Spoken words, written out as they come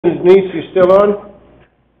Denise, you still on?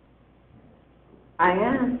 I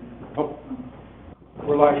am. Oh,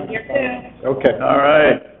 we're live. Here too. Okay. All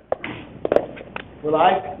right. We're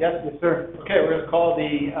live? Yes, sir. Okay, we're going to call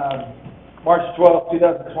the March 12th,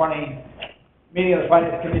 2020 meeting of the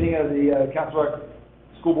Finance Committee of the Council Rock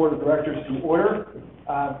School Board of Directors to order.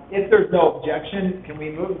 If there's no objection, can we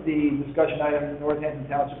move the discussion item, Northampton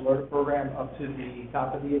Township Alert Program, up to the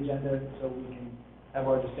top of the agenda so we can have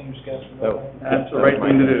our distinguished guests from Northampton? That's the right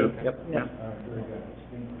thing to do. Yep. Yeah. Very good.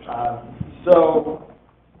 So,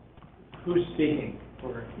 who's speaking?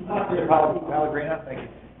 Mr. Pellegrino, thank you.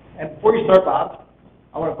 And before you start, Bob,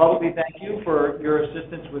 I want to publicly thank you for your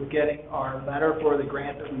assistance with getting our letter for the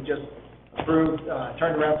grant that we just approved,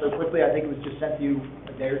 turned around so quickly. I think it was just sent to you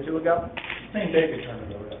a day or two ago. Same day they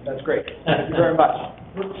turned it over. That's great. Thank you very much.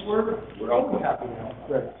 We're always happy to help.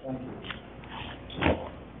 Great, thank you.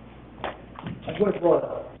 I would have brought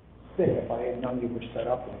a stick if I had known you were set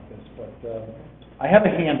up like this, but I have a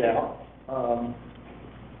handout.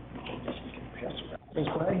 Just pass it around this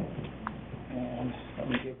way, and let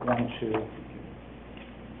me give one to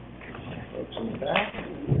folks in the back.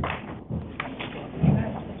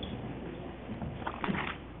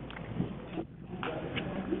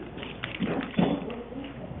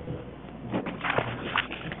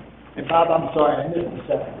 And Bob, I'm sorry, I missed a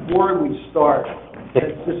second. Before we start,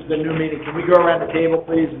 since this is a new meeting, can we go around the table,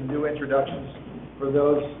 please, and do introductions for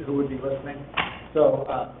those who would be listening? So,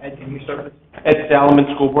 Ed, can you start with? Ed Salomon,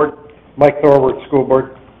 School Board. Mike Thorwald, School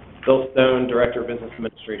Board. Bill Stone, Director of Business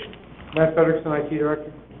Administration. Matt Frederickson, IT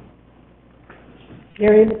Director.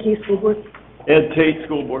 Mary McKee, School Board. Ed Tate,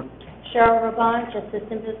 School Board. Cheryl Rabange,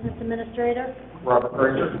 Assistant Business Administrator. Robert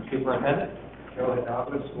Fraser, Superintendent. Joe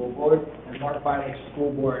Hidalgo, School Board, and Mark Finance,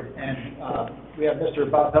 School Board. And we have Mr.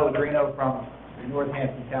 Bob Pellegrino from the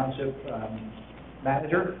Northampton Township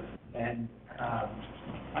Manager, and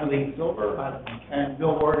Eileen Silver, and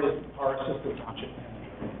Bill Ward is our Assistant Township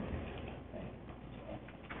Manager.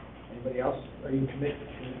 Anybody else? Are you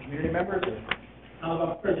community members?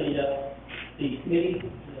 Or? For the committee.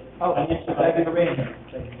 Oh, thank you for being here.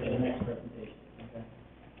 Thank you for The the next presentation. Okay.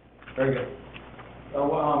 Very good. So,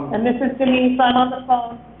 And this is Denise, I'm on the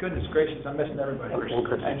phone. goodness gracious, I'm missing everybody. And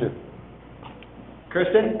Kristen, too.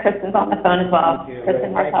 Kristen? Kristen's on the phone as well. Thank you.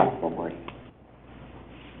 Kristen Thank Martell, you. School Board.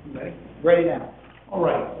 Ready? Ready now. All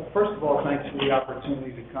right. Well, first of all, thanks for the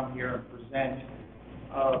opportunity to come here and present.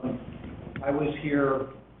 I was here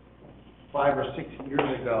 5 or 6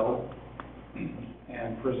 years ago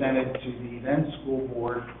and presented to the then school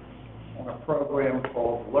board on a program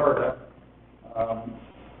called LERTA.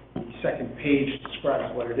 The second page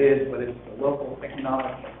describes what it is, but it's the Local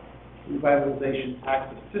Economic Revitalization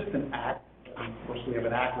Tax Assistance Act. And of course, we have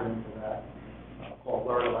an acronym for that called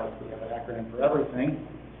LERTA, like we have an acronym for everything.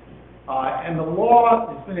 And the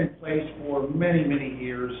law has been in place for many, many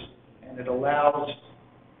years, and it allows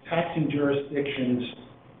taxing jurisdictions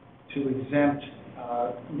to exempt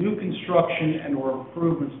new construction and or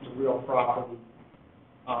improvements to real property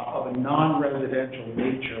of a non-residential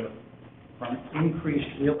nature from increased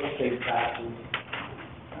real estate taxes.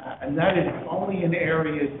 And that is only in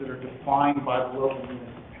areas that are defined by the local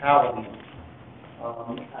municipality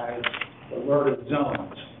as the LERTA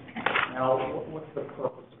zones. Now, what's the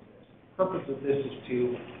purpose of this? The purpose of this is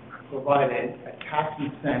to provide a tax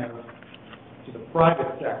incentive to the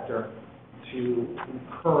private sector to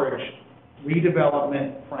encourage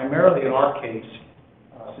redevelopment, primarily in our case,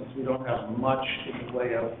 since we don't have much in the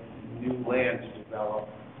way of new land to develop,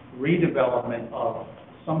 redevelopment of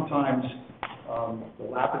sometimes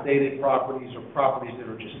dilapidated properties or properties that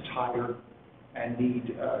are just tired and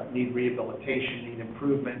need rehabilitation, need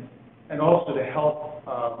improvement, and also to help,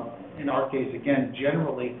 in our case, again,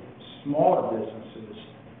 generally smaller businesses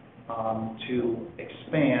to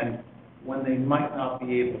expand when they might not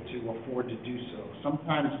be able to afford to do so.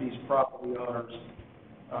 Sometimes these property owners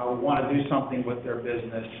want to do something with their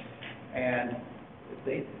business, and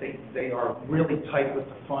they are really tight with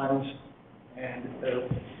the funds, and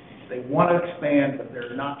they want to expand, but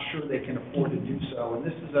they're not sure they can afford to do so. And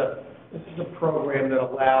this is a program that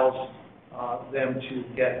allows them to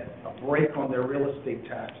get a break on their real estate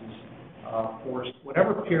taxes for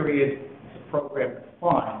whatever period the program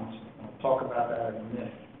defines. I'll talk about that in a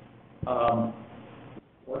minute.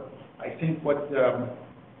 I think what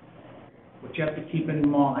you have to keep in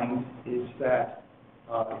mind is that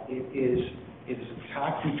it is a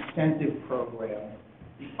tax incentive program.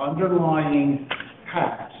 The underlying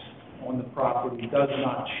tax on the property does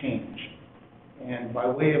not change. And by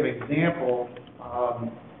way of example,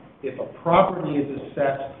 if a property is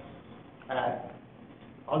assessed at,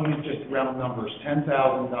 I'll use just round numbers,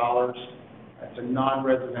 $10,000, That's a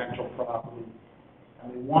non-residential property,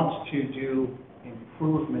 and he wants to do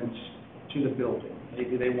improvements to the building.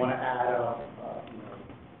 Maybe they want to add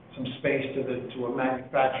some space to a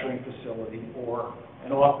manufacturing facility, or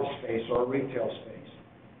an office space, or a retail space.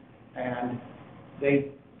 And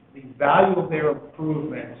the value of their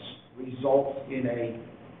improvements results in a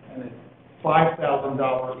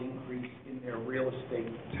 $5,000 increase in their real estate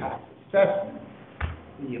tax assessment.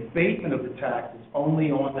 The abatement of the tax is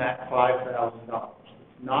only on that $5,000,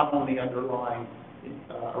 not on the underlying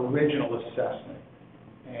original assessment.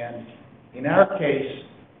 And in our case,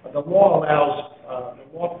 the law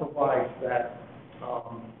provides that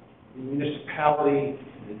the municipality,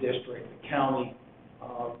 the district, the county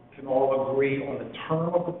can all agree on the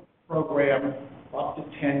term of the program up to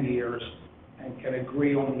 10 years, and can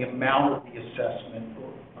agree on the amount of the assessment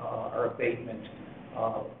or abatement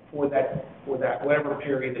for that whatever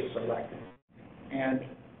period is selected. And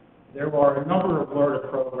there are a number of LERTA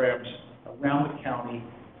programs around the county,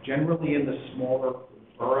 generally in the smaller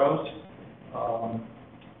boroughs.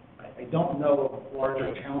 I don't know of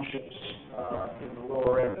larger townships in the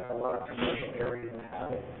lower end that have a lot of commercial areas that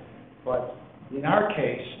have it. But in our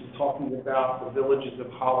case, we're talking about the villages of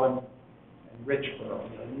Holland and Richboro,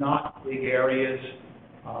 not big areas.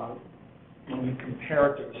 When you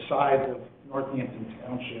compare it to the size of Northampton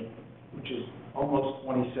Township, which is almost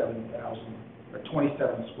 27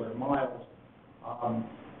 square miles.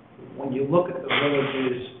 When you look at the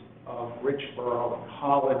villages of Richboro and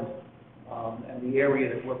Holland, and the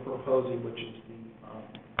area that we're proposing, which is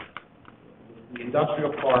the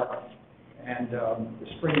industrial park and the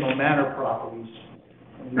Springville Manor properties,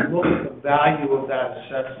 when you look at the value of that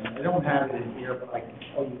assessment, I don't have it in here, but I can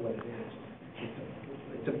tell you what it is.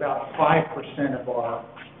 It's about 5% of our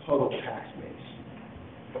total tax base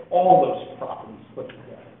for all those properties put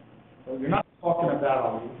together. So you're not talking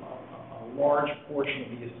about a large portion of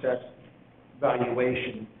the assessed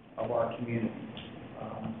valuation of our community.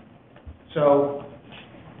 So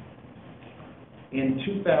in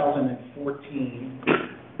 2014,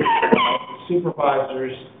 the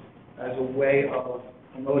supervisors, as a way of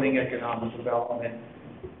promoting economic development,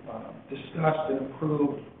 discussed and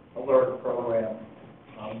approved a LERTA program.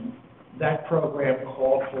 That program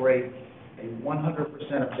called for a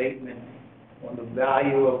 100% abatement on the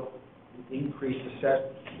value of the increased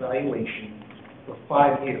assessed valuation for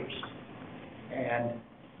 5 years. And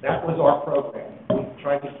that was our program. We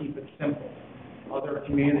tried to keep it simple. Other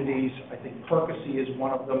communities, I think Percy is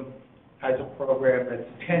one of them, has a program that's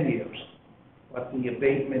 10 years, but the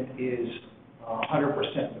abatement is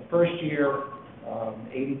 100% in the first year,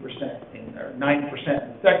 80% or 90% in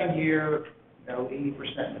the second year, 80%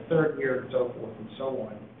 in the third year, and so forth and so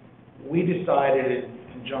on. We decided, in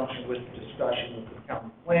conjunction with discussion with the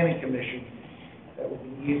County Planning Commission, that it would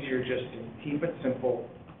be easier just to keep it simple,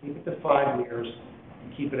 keep it to 5 years,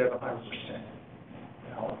 and keep it at 100%.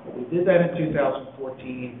 Now, we did that in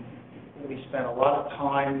 2014. We spent a lot of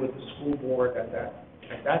time with the school board at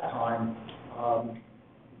that time,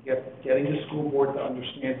 getting the school board to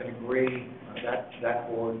understand and agree that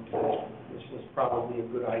board this was probably a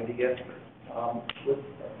good idea.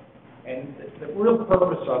 And the real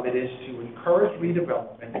purpose of it is to encourage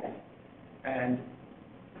redevelopment, and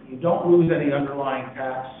you don't lose any underlying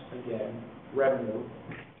tax, revenue,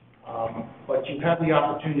 but you have the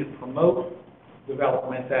opportunity to promote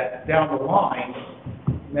development that down the line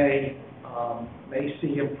may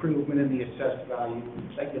see improvement in the assessed value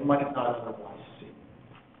that you might not otherwise see.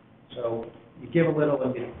 So you give a little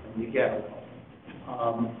and you get a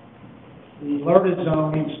little. The LERTA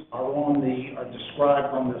zones are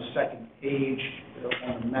described on the second page. They're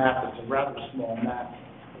on the map. It's a rather small map,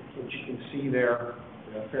 which you can see there.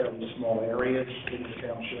 They're fairly small areas in the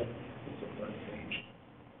township. It's the third page.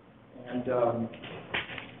 And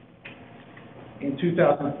in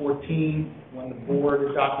 2014, when the board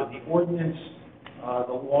adopted the ordinance,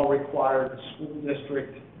 the law required the school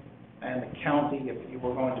district and the county, if you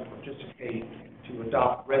were going to participate, to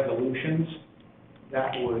adopt resolutions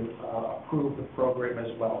that would approve the program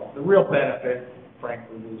as well. The real benefit,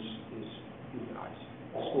 frankly, is you guys,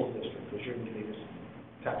 the school district, because you're the biggest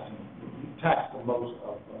taxing. You tax the most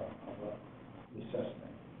of the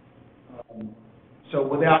assessment. So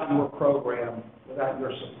without your program, without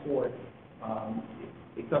your support,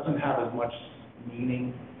 it doesn't have as much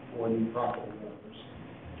meaning for the property owners.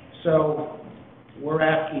 So we're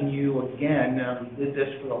asking you again, we did this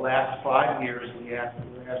for the last 5 years, we're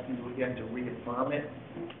asking you again to reaffirm it,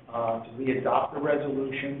 to re-adopt the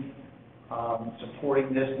resolution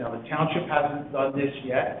supporting this. Now, the township hasn't done this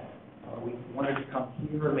yet. We wanted to come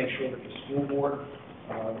here and make sure that the school board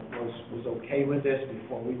was okay with this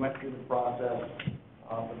before we went through the process.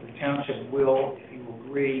 But the township will, if you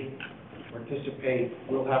agree, participate,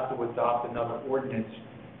 we'll have to adopt another ordinance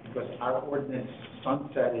because our ordinance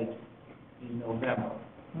sunsetted in November.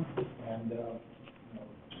 And,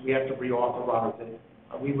 we have to reauthorize it.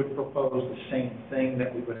 We would propose the same thing,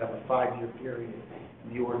 that we would have a 5-year period,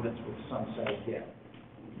 and the ordinance would sunset again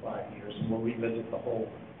in 5 years, and we'll revisit the whole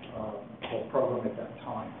program at that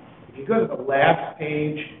time. If you go to the last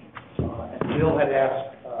page, and Bill had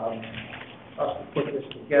asked us to put this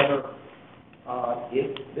together,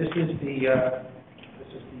 this is the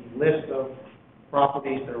list of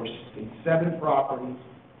properties. There were 7 properties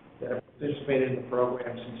that have participated in the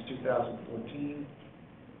program since 2014.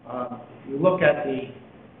 If you look at the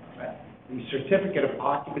certificate of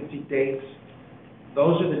occupancy dates,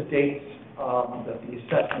 those are the dates that the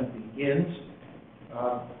assessment begins.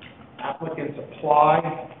 Applicants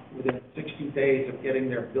apply within 60 days of getting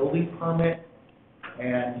their building permit,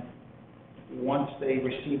 and once they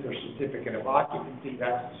receive their certificate of occupancy,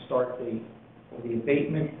 that's the start date for the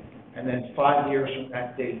abatement, and then 5 years from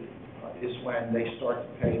that date is when they start to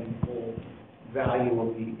pay the full value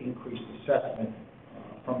of the increased assessment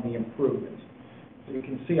from the improvement. So you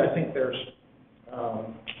can see, I think there's, I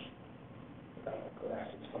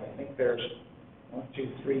think there's 1,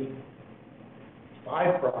 2, 3,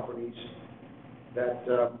 5 properties that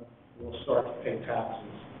will start to pay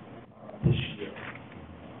taxes this year.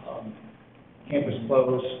 Campus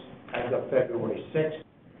closed as of February 6th,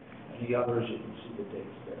 and the others, you can see the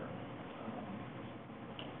dates there.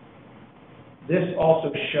 This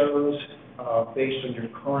also shows, based on your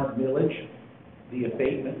current millage, the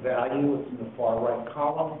abatement value. It's in the far right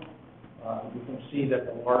column. You can see that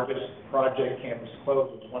the largest project, Campus Close,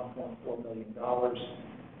 was $1.4 million.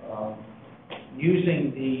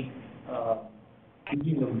 Using the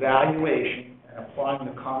valuation and applying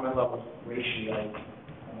the common level ratio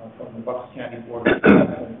from the Bucks County Board of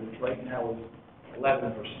Assessment, which right now is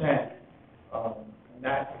 11%, and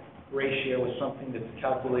that ratio is something that's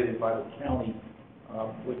calculated by the county,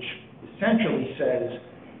 which essentially says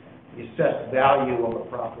the assessed value of a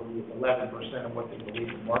property is 11% of what they believe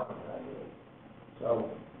the market value is. So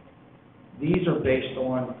these are based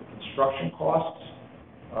on the construction costs.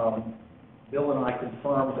 Bill and I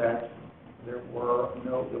confirmed that there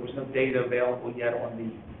was no data available yet on the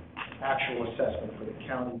actual assessment for the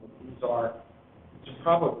county, but these are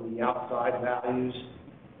probably outside values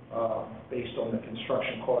based on the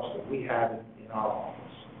construction costs that we have in our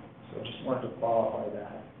office. So just wanted to qualify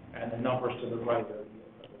that. And the numbers to the right are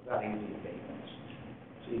the value of the abatements.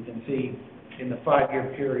 So you can see in the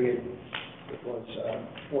 5-year period, it was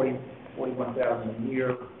 $41,000 a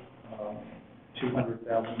year, $200,000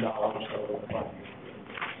 over the 5-year period.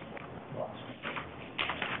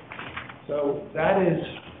 So that is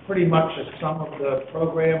pretty much a sum of the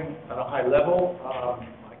program at a high level.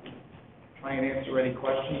 I can try and answer any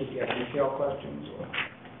questions if you have detailed questions. Or,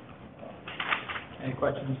 any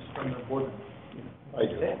questions from the board? I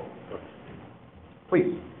do.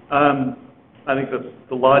 Please. I think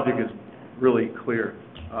the logic is really clear.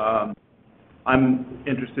 I'm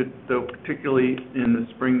interested, though, particularly in the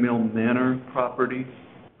Spring Mill Manor property.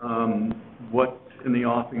 What's in the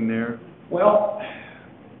offing there? Well,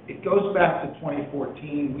 it goes back to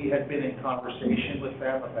 2014. We had been in conversation with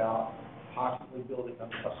them about possibly building a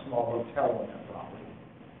small hotel on that property.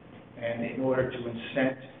 And in order to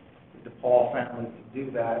incent the DePaul family to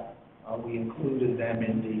do that, we included them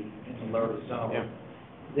in the LERTA zone. Yeah.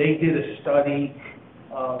 They did a study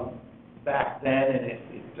back then, and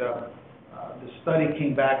the study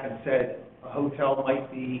came back and said a hotel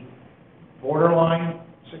might be borderline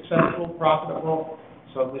successful, profitable.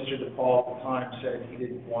 So Mr. DePaul at the time said he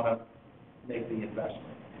didn't want to make the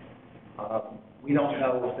investment. We don't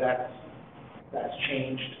know if that's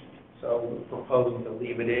changed, so we're proposing to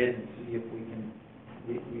leave it in and see if we can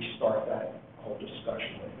restart that whole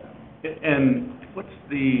discussion with them. And what's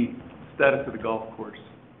the status of the golf course?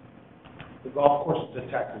 The golf course is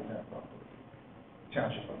a tax exempt property,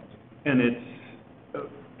 township owns it. And it's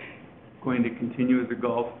going to continue as a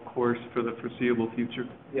golf course for the foreseeable future?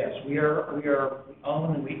 Yes, we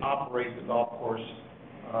own and we operate the golf course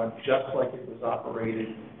just like it was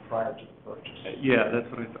operated prior to the purchase. Yeah, that's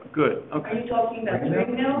what I thought. Good, okay. Are you talking about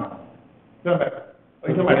Spring Mill? No, are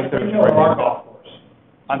you talking about Spring Mill or our golf course?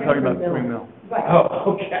 I'm talking about Spring Mill. Right.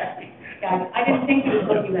 Oh, okay. I didn't think you were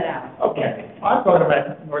looking that out. Okay, I'm talking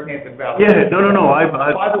about Northampton Valley. Yeah, no,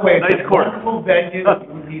 By the way, nice it's a course. wonderful venue.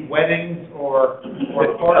 You would need weddings or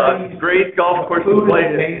parties. Great golf course to Food play.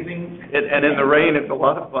 is amazing. And in the rain, it's a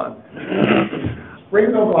lot of fun.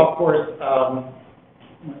 Spring Mill Golf Course,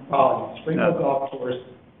 My apologies. Spring Mill No. Golf Course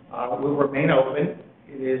will remain open.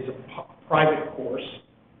 It is a private course.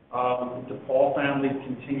 The Paul family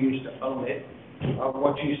continues to own it.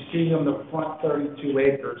 What you see on the front 32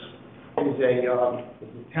 acres is a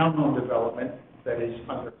townhome development that is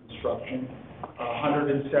under construction,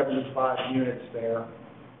 175 units there.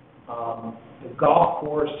 The golf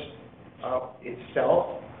course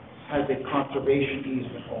itself has a conservation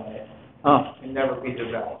easement on it. Oh, Can never be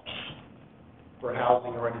developed for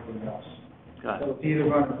housing or anything else. got So it. it's either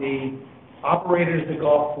going to be operated as a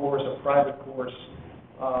golf course, a private course,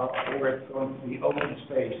 or it's going to be open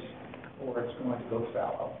space, or it's going to go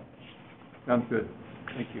fallow. Sounds good.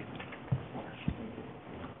 Thank you.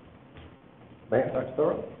 Dr.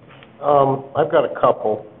 Thorough? I've got a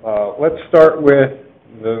couple. Let's start with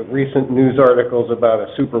the recent news articles about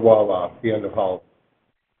a super Wawa at the end of Holland.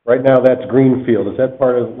 Right now, that's Greenfield. Is that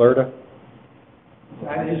part of LERTA?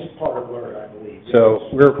 That is part of LERTA, I believe. So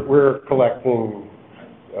we're collecting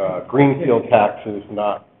Greenfield taxes,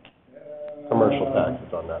 not commercial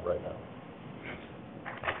taxes on that right now.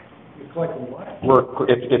 You're collecting what?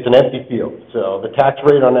 It's an empty field, so the tax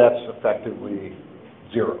rate on that's effectively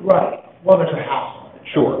zero. Right, well, there's a house on it.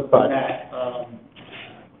 Sure, Other than but- that,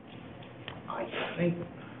 I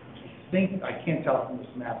think, I can't tell from this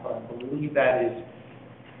map, but I believe that is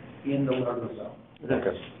in the LERTA zone.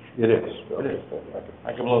 Okay. It is. It is.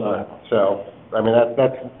 I can blow that. So, I mean,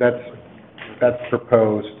 that's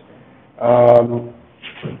proposed.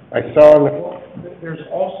 I saw in the, Well, there's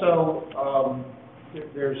also,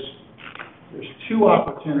 there's two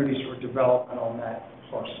opportunities for development on that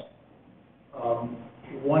parcel.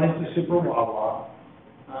 One is the Super Wawa.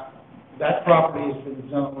 That property has been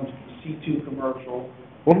zoned C2 commercial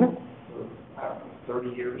Mhm. for, I don't know, 30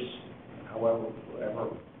 years, however, whatever.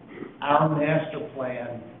 Our master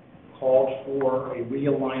plan called for a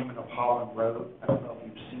realignment of Holland Road. I don't know if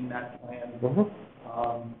you've seen that plan. Mhm.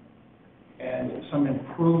 And some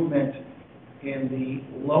improvement in the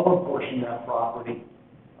lower portion of that property,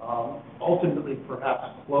 ultimately perhaps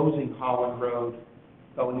closing Holland Road,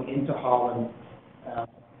 going into Holland,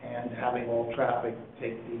 and having all traffic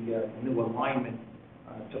take the new alignment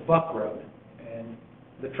to Buck Road. And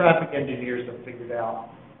the traffic engineers have figured out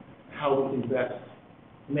how we can best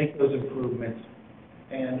make those improvements.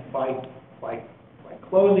 And by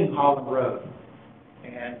closing Holland Road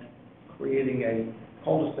and creating a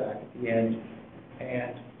cul-de-sac at the end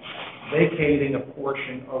and vacating a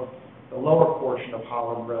portion of the lower portion of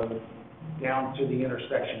Holland Road down to the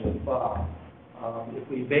intersection with Buck, if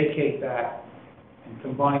we vacate that and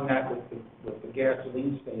combine that with the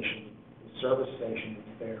gasoline station, the service station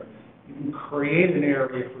that's there, you can create an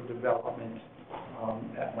area for development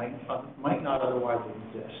that might not otherwise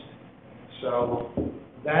exist. So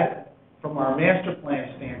that, from our master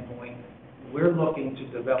plan standpoint, we're looking to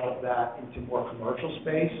develop that into more commercial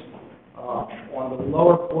space. On the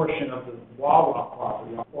lower portion of the Wawa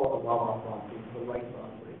property, I'll call it the Wawa property, the right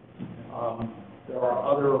property, there are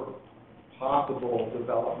other possible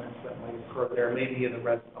developments that might occur there, maybe in the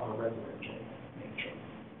on a residential nature.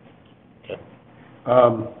 Okay.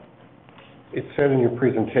 It said in your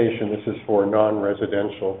presentation, this is for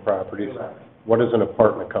non-residential properties. Correct. What does an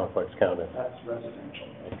apartment complex count as? That's residential.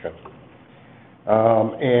 Okay.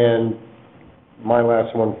 And my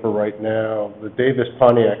last one for right now, the Davis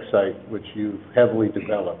Pontiac site, which you've heavily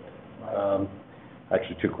developed.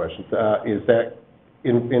 Actually, two questions. Is that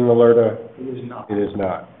in the LERTA? It is not. It is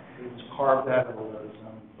not. It's carved out of the road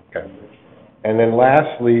zone. Okay. And then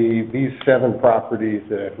lastly, these 7 properties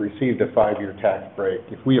that have received a 5-year tax break,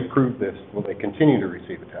 if we approve this, will they continue to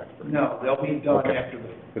receive a tax break? No, they'll be done Okay. after the,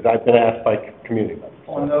 Because I've been asked by community members.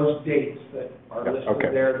 on those dates that are Yeah, listed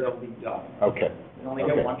okay. there, they'll be done. Okay, You only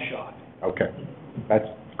Okay. get one shot. okay. That's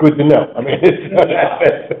good to know. I mean,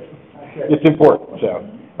 it's important, so,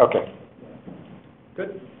 okay.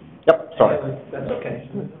 Good? Yep, sorry. That's okay.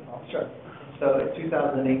 Sure. So in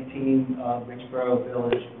 2018, Richboro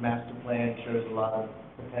Village Master Plan shows a lot of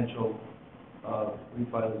potential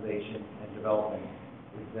revitalization and development.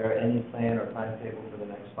 Is there any plan or timetable for the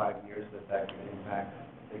next 5 years that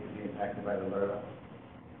could be impacted by the LERTA?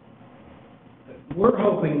 We're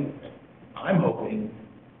hoping, I'm hoping,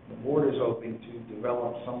 the board is hoping to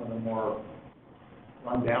develop some of the more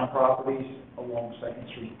rundown properties along Second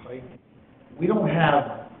Street Pike. We don't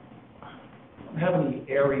have any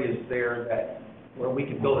areas there where we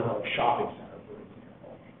can build another shopping center, for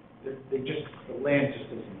example. The land just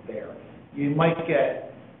isn't there. You might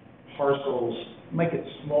get parcels, you might get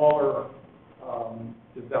smaller,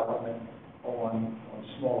 development on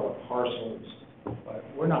smaller parcels, but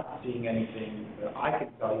we're not seeing anything that I can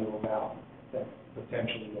tell you about that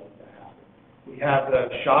potentially going to happen. We have the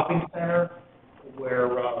shopping center where,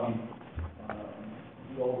 the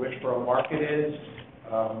old Richboro Market is.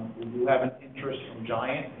 We do have an interest from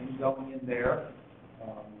Giant in going in there.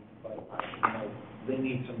 But, they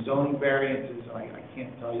need some zoning variances, and I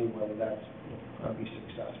can't tell you whether that's going to be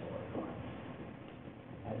successful or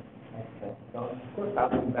not.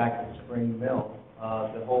 Bouncing back to Spring Mill,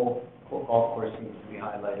 the whole golf course seems to be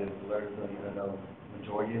highlighted, the letters don't even know the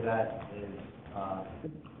majority of that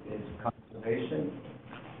is conservation,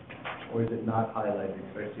 or is it not highlighted?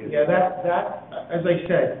 Yeah, that, as I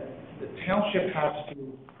said, the township has to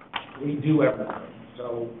redo everything.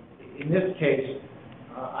 So in this case,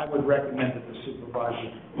 I would recommend that the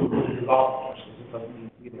supervisor do the golf course, because it doesn't need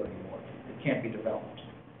to be there anymore. It can't be developed.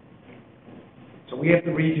 So we have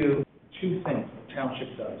to redo two things the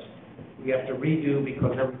township does. We have to redo,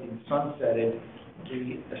 because everything's sunsetted,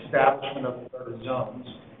 the establishment of the zones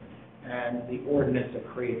and the ordinance that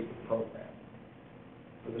creates the program.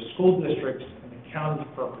 For the school districts and the county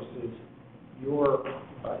purposes, your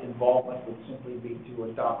involvement would simply be to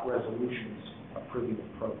adopt resolutions approving the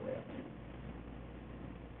program.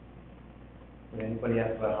 Would anybody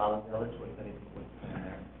ask about Holland Village? What's in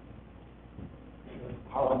there?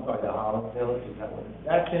 Holland, Sorry, the Holland Village, is that what it is?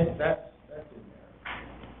 that's in there.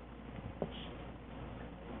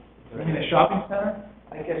 You mean the shopping center?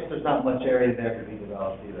 I guess there's not much area there to be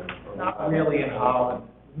developed either. Not really in Holland.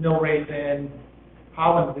 Millrace Inn,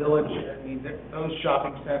 Holland Village, I mean, those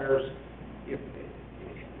shopping centers, if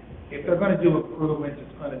they're gonna do improvements,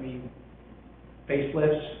 it's gonna be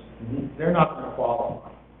facelifts. Mhm. They're not gonna qualify.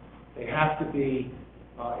 They have to be,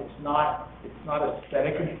 it's not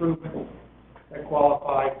aesthetic improvements that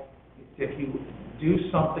qualify. It's if you do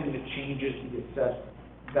something that changes the assessed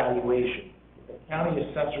valuation. The county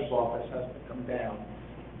assessor's office has to come down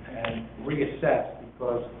and reassess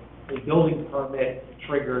because a building permit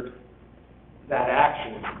triggered that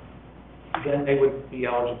action, then they would be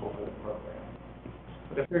eligible for the program.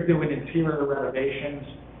 But if they're doing interior renovations,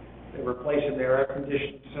 they're replacing their air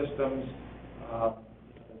conditioning systems,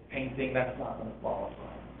 painting, that's not gonna qualify.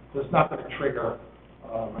 So it's not gonna trigger,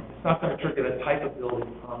 the type of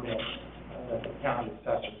building permit that the county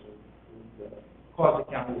assessors would cause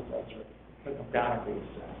the county assessor to come down and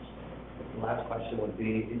reassess. The last question would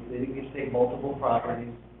be, if you take multiple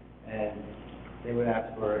properties, and they would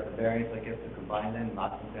ask for a variance, I guess, to combine them,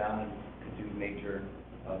 knock them down, and could do major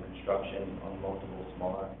construction on multiple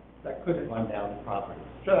smaller, That could, run-down properties.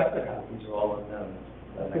 sure, that could happen. These are all unknowns.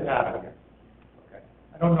 That could happen. Okay.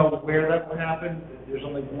 I don't know where that would happen. There's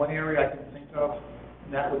only one area I can think of,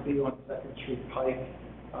 and that would be on Second Street Pike,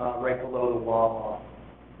 right below the Wawa.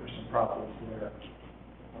 There's some properties there.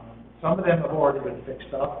 Some of them have already been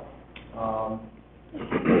fixed up.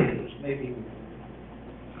 There's maybe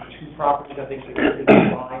two properties, I think, that could be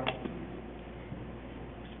combined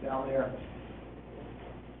down there.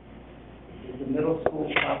 Is the middle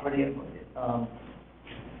school property included?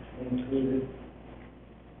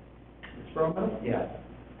 It's Roman? Yeah.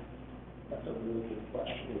 That's a really good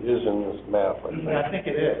question. It is in this map, I think, Yeah, I think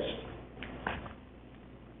it is.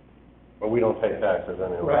 but we don't pay taxes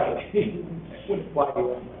anyway. Right. Wouldn't apply to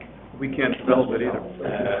them. We can't develop it either.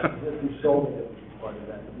 If we sold it, it would be part of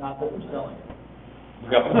that, but not that we're selling it. We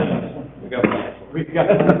got plans. We got plans. We got.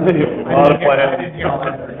 A lot of plans. I didn't hear all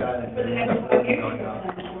that. For the next 5 years.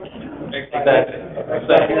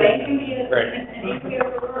 Exactly. They can be, Right. they can be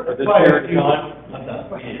over. For this But period if of you- time,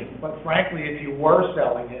 But frankly, if you were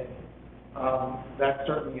selling it, that's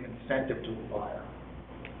certainly an incentive to a buyer.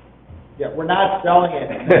 Yeah, we're not selling it.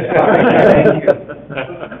 Thank you.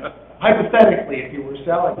 Hypothetically, if you were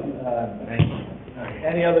selling it, Thank you.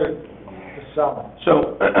 any other to sell it.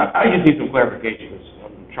 So, I just need some clarification, because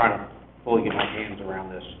I'm trying to fully get my hands around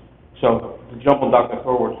this. So, to jump on Dr.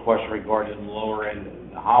 Thorwald's question regarding the lower end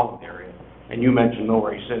and the Holland area, and you mentioned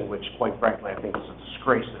Millrace Inn, which quite frankly, I think is a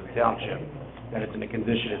disgrace to the township, that it's in the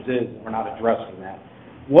condition it's in, we're not addressing that.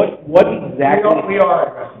 What exactly? We are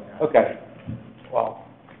addressing that. Okay, well,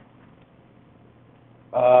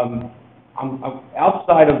 I'm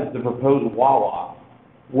outside of the proposed Wawa,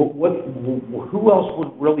 who else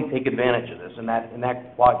would really take advantage of this in that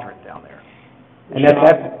quadrant down there? And that's,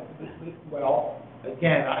 Well,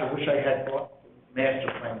 again, I wish I had brought the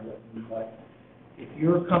master plan with me, but if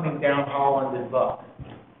you're coming down Holland and Buck,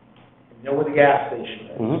 you know where the gas station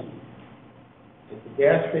is. Mhm. At the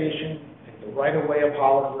gas station, take the right-of-way of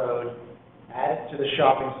Holland Road, add it to the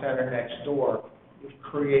shopping center next door, you've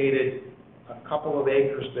created a couple of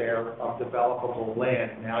acres there of developable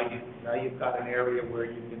land. Now you've got an area where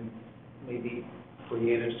you can maybe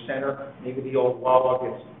create a center, maybe the old Wawa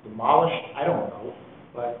gets demolished, I don't know,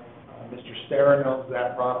 but Mr. Stera knows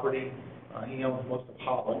that property, He owns most of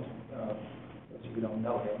Holland, those of you who don't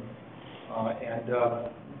know him.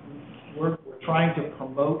 We're trying to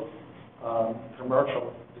promote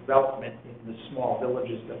commercial development in the small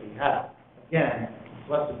villages that we have. Again,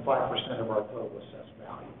 less than 5% of our total assessed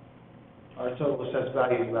value. Our total assessed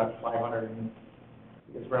value is about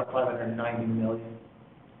it's around 590 million.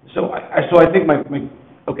 So I think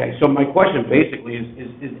so my question basically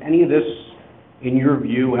is any of this, in your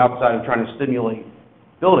view, outside of trying to stimulate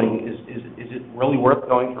building, is it really worth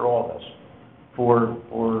going through all this for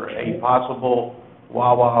a possible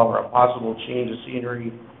Wawa or a possible change of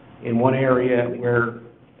scenery in one area where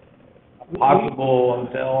a possible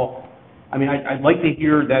hotel? I mean, I'd like to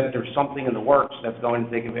hear that there's something in the works that's going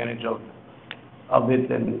to take advantage of it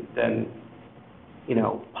than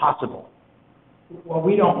possible. Well,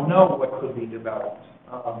 we don't know what could be developed.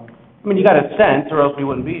 I mean, you got a sense, or else we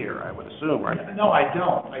wouldn't be here, I would assume, right? No, I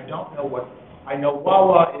don't. I don't know what, I know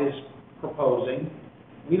Wawa is proposing.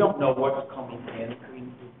 We don't know what's coming in.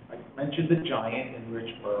 I mentioned the Giant in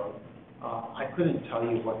Richboro. I couldn't tell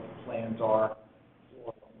you what the plans are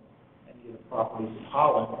for any of the properties in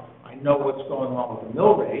Holland. I know what's going on with the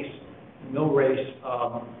mill race. The mill race,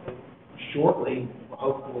 shortly,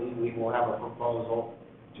 hopefully, we will have a proposal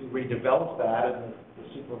to redevelop that, and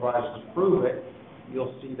the supervisors approve it.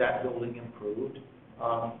 You'll see that building improved.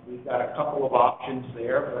 We've got a couple of options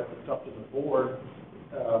there, but it's up to the board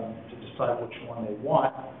to decide which one they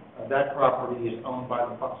want. That property is owned by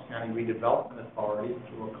the Bucks County Redevelopment Authority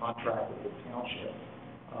through a contract with the township.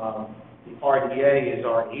 The RDA is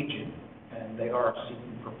our agent, and they are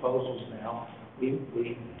seeking proposals now.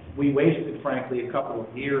 We wasted, frankly, a couple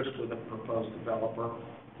of years with a proposed developer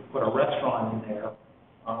to put a restaurant in there,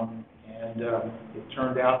 and it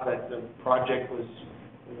turned out that the project was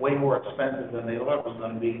way more expensive than they thought it was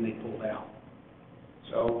going to be, and they pulled out.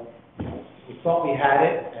 So we thought we had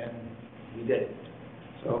it, and we didn't.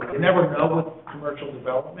 So you never know with commercial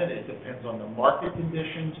development. It depends on the market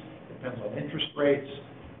conditions, depends on interest rates.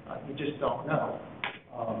 You just don't know.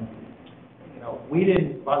 We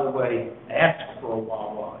didn't, by the way, ask for a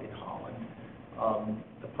Wawa in Holland.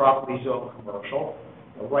 The property's owned commercial.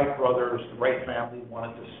 The Wright brothers, the Wright family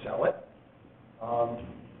wanted to sell it.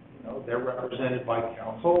 They're represented by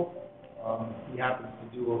counsel. He happens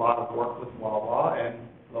to do a lot of work with Wawa, and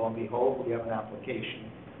lo and behold, we have an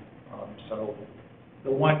application. So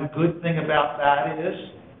the one good thing about that is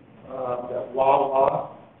that Wawa,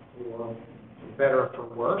 for better or for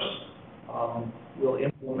worse, will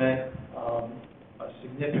implement a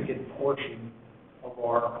significant portion of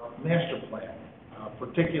our master plan,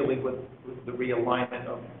 particularly with the realignment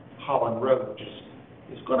of Holland Road, which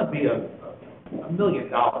is going to be $1 million,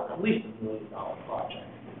 at least $1 million project,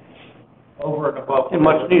 over and above. And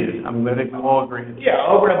much needed. I mean, I think we all agree. Yeah,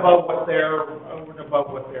 over and above what they're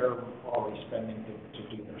already spending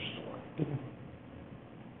to do their store.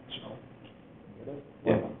 So.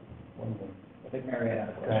 Yeah. I think Mary Ann had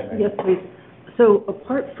a question. Yes, please. So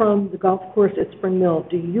apart from the golf course at Spring Mill,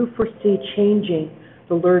 do you foresee changing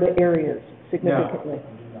the LERTA areas significantly? No,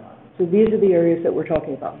 I do not. So these are the areas that we're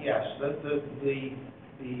talking about? Yes, I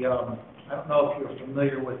don't know if you're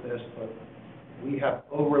familiar with this, but we have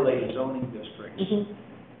overlay zoning districts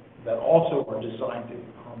that also are designed to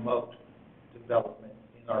promote development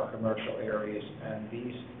in our commercial areas, and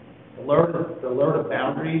the LERTA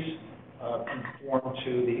boundaries conform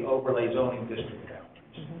to the overlay zoning district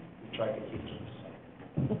boundaries. We try to keep them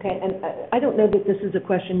the same. Okay, and I don't know that this is a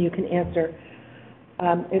question you can answer.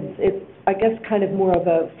 It's, I guess, kind of more of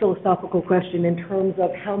a philosophical question in terms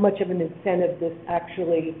of how much of an incentive this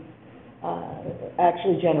actually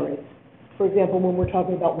generates. For example, when we're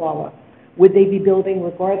talking about Wawa, would they be building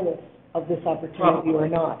regardless of this opportunity or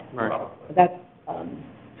not? Right.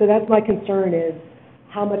 So that's my concern is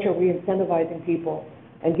how much are we incentivizing people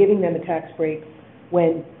and giving them a tax break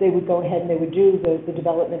when they would go ahead and they would do the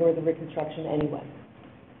development or the reconstruction anyway?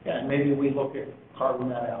 Yeah, and maybe we look at carving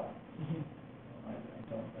that out. I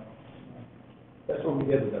don't know. That's what we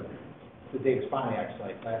did with the Davis Pontiac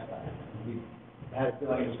site last time. We had a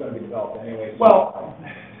feeling it was going to be developed anyway. Well,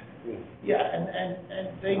 yeah, and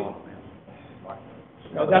they,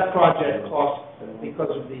 that project cost, because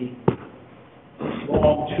of the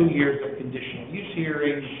long 2 years of conditional use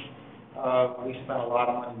hearings, we spent a lot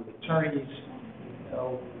of money with attorneys.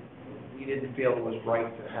 We didn't feel it was right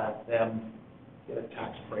to have them get a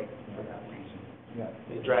tax break for that reason. Yeah.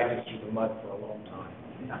 They dragged us through the mud for a long time.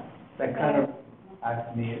 That kind of, I'm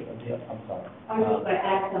sorry. I was just going to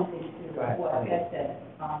add something Go to ahead. what Ed said.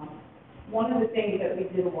 One of the things that we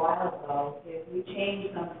did a while ago is we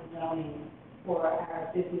changed some of the zoning for our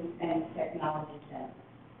business and technology center.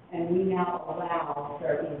 and we now allow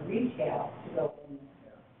certain retail to go in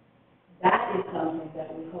there. That is something that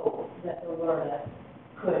we hope that the LRTA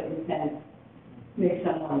could intend, make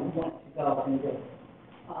someone want to go and do.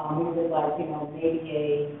 We would like, maybe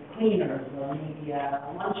a cleaners, or maybe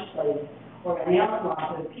a lunch place, or a nail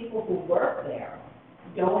salon, so the people who work there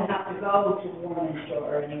don't have to go to Warminster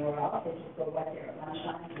or anywhere else, they just go right there at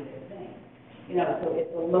lunchtime and do their thing. So if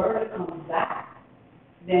the LRTA comes back,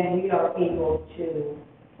 then we are able to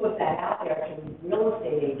put that out there to real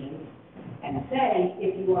estate agents and say,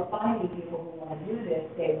 if you are finding people who want to do this,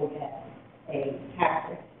 they will get a tax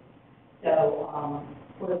break. So,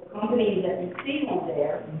 for the companies that you see on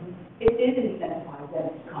there, it did incentivize them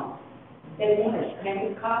to come. They wanted,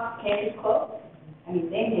 campus closed. I mean,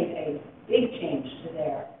 they made a big change to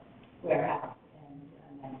their warehouse and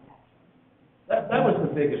manufacturing. That was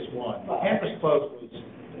the biggest one. Campus Close was,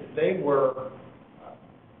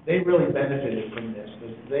 they really benefited from this,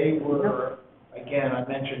 because they were, again, I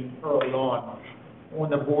mentioned early on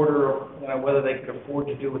the border, whether they could afford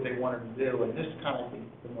to do what they wanted to do, and this kind of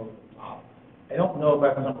beat them over the top. I don't know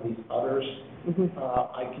about some of these others.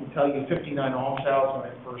 I can tell you 59 All South, when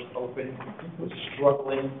I first opened, was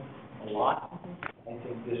struggling a lot. I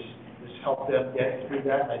think this helped them get through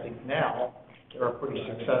that, and I think now they're a pretty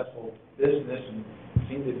successful business and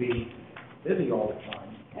seem to be busy all the time.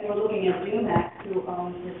 And we're looking at UMass, who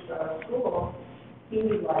owns this school. He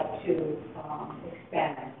would like to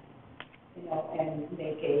expand, and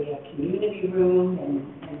make a community room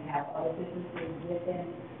and have other businesses within.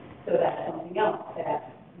 So that's something else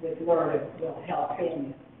that with LRTA will help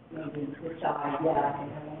him maybe decide, I think I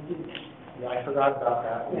want to do this. Yeah, I forgot about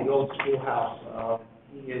that. The old schoolhouse,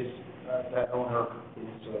 that owner is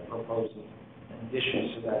proposing additions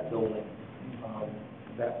to that building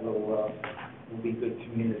that will be good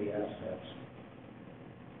community assets.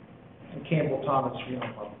 And Campbell Thomas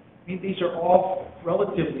Funeral Home. I mean, these are all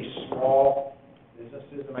relatively small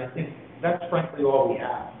businesses, and I think that's frankly all we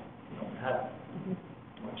have. We don't have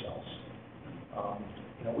much else.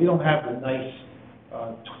 We don't have the nice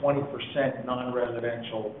 20%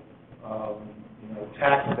 non-residential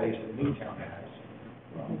tax base that Newtown has,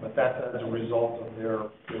 but that's as a result of their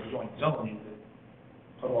joint zoning that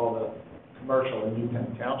put all the commercial in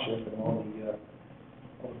Newtown Township and all the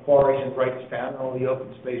quarries in Wrightstown and all the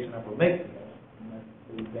open space in Upper Makefield, and that's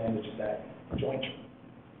the advantage of that jointure.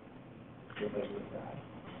 With that.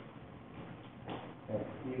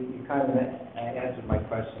 You kind of answered my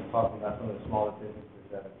question, talking about some of the smaller businesses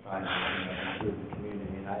that are trying to improve the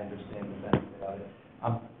community, and I understand the benefit of it.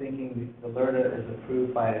 I'm thinking the LRTA is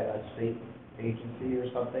approved by a state agency or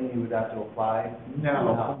something, you would have to apply?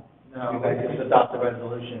 No. You guys just adopt a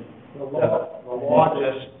resolution? The law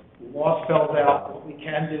spells out what we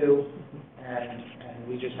can do, and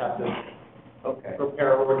we just have to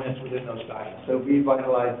prepare ordinance within those guidelines. So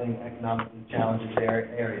revitalizing economically challenged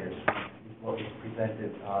areas is what was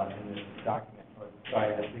presented in this document,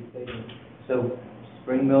 this big statement. So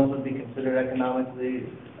Spring Mills would be considered economically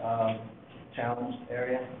challenged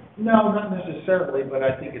area? No, not necessarily, but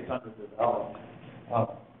I think it's underdeveloped.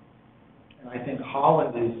 And I think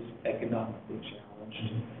Holland is economically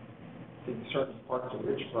challenged. I think certain parts of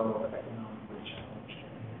Richboro are economically challenged.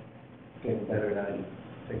 Getting better now, you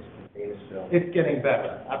fixed the data still. It's getting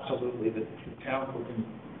better, absolutely. The town's looking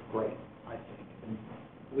great, I think. And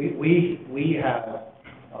we have,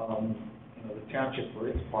 the township for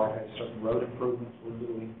its part has certain road improvements we're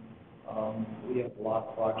doing. We have a lot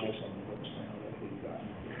of projects on the books now that we've gotten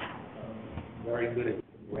very good at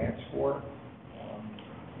grants for,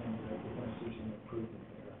 and we're going to see some improvement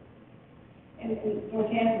there. And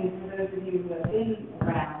Northampton, for those of you who have been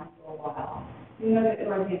around for a while, you know that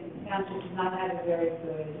Northampton Township has not had a very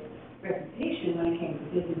good reputation when it came to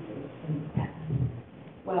businesses in the past.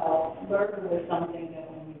 Well, LRTA was something that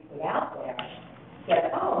when we put out there,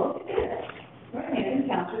 said, oh, look at this, Northampton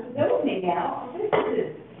Township is opening now for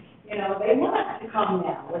businesses. They want us to come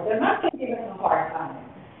now, but they're not going to give us a hard time.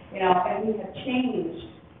 And we have changed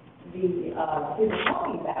the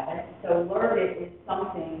talking about it, so LRTA is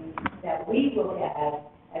something that we look at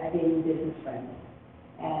as being business friendly.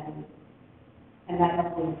 And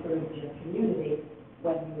that only improves your community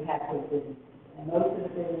when you have good businesses. And most of the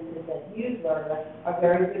businesses that use LRTA are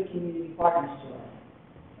very good community partners to us.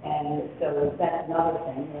 And so that's another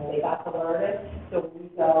thing, they got the LRTA, so we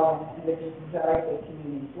go and they're just very good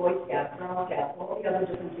community. Boy Scouts, Girl Scouts, all the other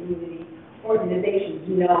different community organizations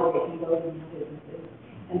know they can go to these businesses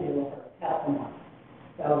and they will help them out.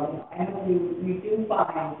 So, I hope we do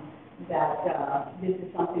find that, this is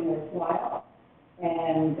something worthwhile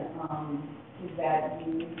and, that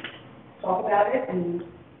you talk about it and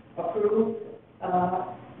approve,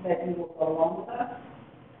 that you will go along with us.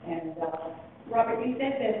 And, Robert, you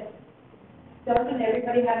said that, doesn't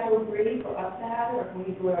everybody have to agree for us to have it, or can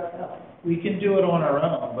we do it ourselves? We can do it on our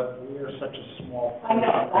own, but we are such a small. I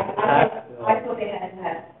know, like, tax bill. I thought they had to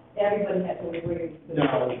have, everybody had to agree. No,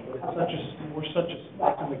 it's such a, we're such a,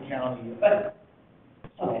 in the county, But,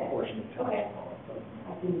 small okay. portion of town. Okay. So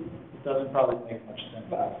I can, it doesn't probably make much sense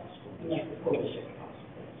for the school yeah, district. the school district.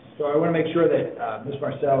 So I want to make sure that Ms.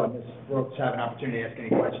 Marcel and Ms. Brooks have an opportunity to ask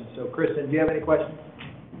any questions. So Kristen, do you have any questions?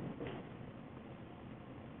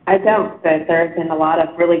 I don't, but there have been a lot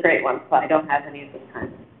of really great ones, but I don't have any at this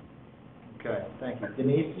time. Okay, thank you.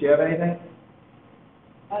 Denise, do you have anything?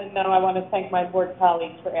 No, I want to thank my board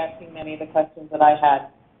colleagues for asking many of the questions that I had.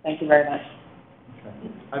 Thank you very much.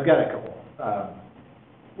 Okay. I've got a couple.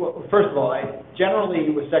 Well, first of all, generally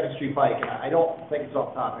with Second Street Pike, and I don't think it's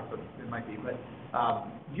off topic, but it might be, but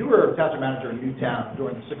you were township manager in Newtown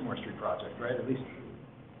during the Sycamore Street project, right? At least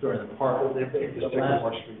during the part of the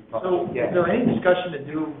Sycamore Street So, project, yeah. is there any discussion to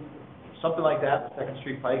do something like that with Second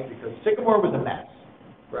Street Pike? Because Sycamore was a mess,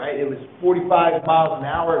 right? It was 45 miles an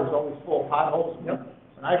hour, it was always full of potholes.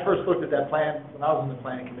 When I first looked at that plan, when I was in the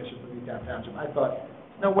planning commission for Newtown Township, I thought,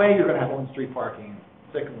 no way you're gonna have on-street parking in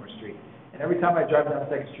Sycamore Street. And every time I drive down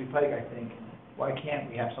Second Street Pike, I think, why can't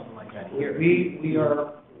we have something like that here?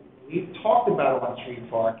 We've talked about on-street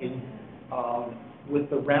parking.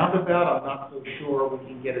 With the roundabout, I'm not so sure we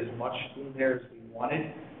can get as much in there as we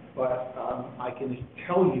wanted, but I can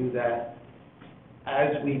tell you that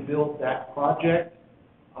as we build that project,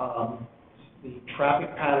 the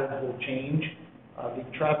traffic patterns will change.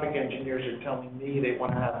 The traffic engineers are telling me they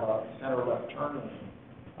want to have a center left turn lane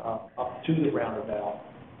up to the roundabout,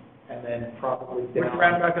 and then probably Where's the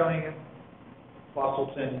roundabout going again?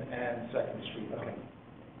 Fossilton and Second Street. Okay.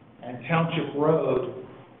 And Township Road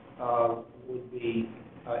would be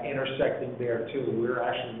intersecting there too. We're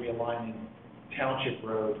actually realigning Township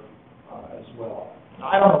Road as well.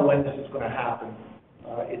 I don't know when this is going to happen.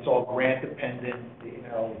 It's all grant dependent, you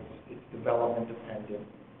know, it's development dependent,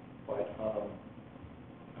 but,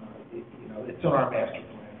 you know, it's on our master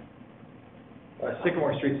plan.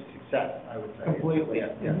 Sycamore Street's a success, I would say. Completely. Yeah,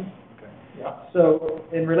 yeah. Okay. Yeah. So,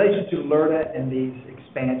 in relation to LERTA and these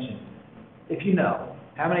expansions, if you know,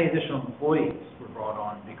 how many additional employees were brought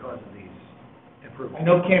on because of these improvements? I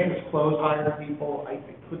know Campus Close hired people. I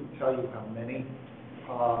couldn't tell you how many.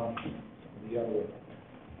 The other,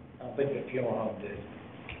 I don't think the funeral home did.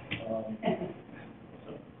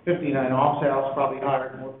 59 Alms House probably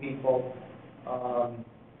hired more people.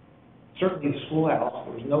 Certainly the schoolhouse,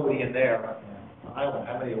 there was nobody in there. I don't know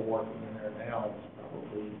how many are working in there now. It's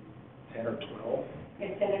probably 10 or 12.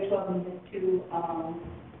 It's 10 or 12, and there's two,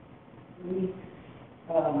 police,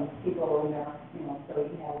 people in there, you know, so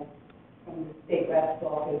we have, from the state rep's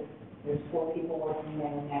office, there's 4 people working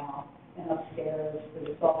there now, and upstairs, for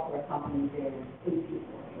the software company, there's 8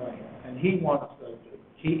 people. Right, and he wants to,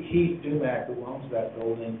 Keith Dumack, who owns that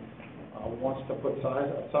building, wants to put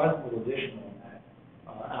a sizable addition on that,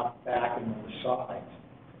 out back and on the sides.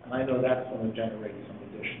 And I know that's going to generate some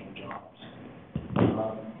additional jobs.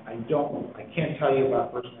 I can't tell you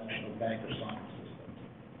about First National Bank or Sonic Systems.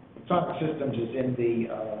 Sonic Systems is in the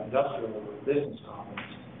industrial or business commons,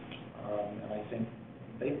 and I think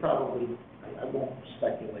they probably, I won't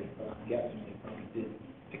speculate, but I'm guessing they probably did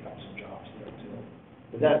pick up some jobs there too.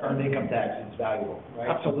 But that earned income tax is valuable, right?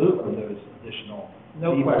 Absolutely. For those additional.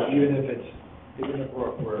 No people, question. Even if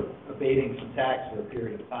we're abating some tax for a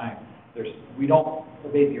period of time, we don't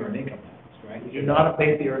abate the earned income tax, right? We do not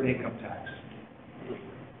abate the earned income tax.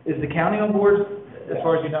 Is the county on board, as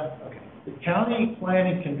far as you know? Okay. The County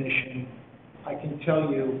Planning Commission, I can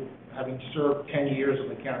tell you, having served 10 years on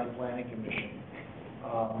the County Planning Commission,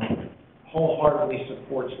 wholeheartedly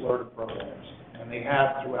supports LERTA programs. And they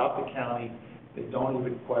have throughout the county. They don't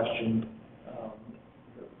even question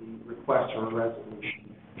the request for a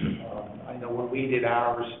resolution. I know when we did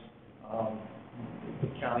ours, the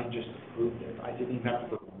county just approved it. I didn't even have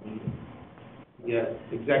to go to a meeting.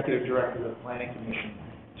 The executive director of the Planning Commission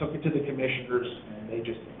took it to the commissioners, and they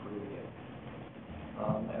just approved it.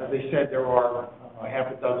 As I said, there are half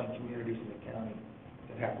a dozen communities in the county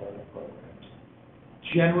that have LERTA programs.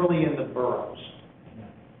 Generally in the boroughs,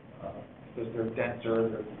 because they're denser,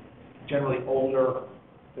 they're generally older,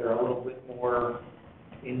 they're a little bit more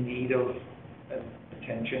in need of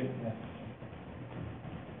attention.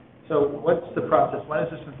 So what's the process? When is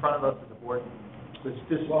this in front of us as a board? This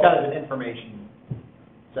is kind of an information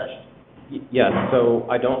session. Yes, so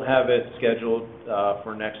I don't have it scheduled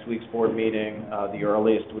for next week's board meeting. The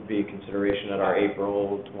earliest would be consideration at our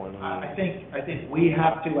April 20. I think we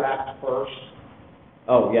have to act first,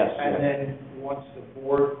 Oh, yes. and yes. then once the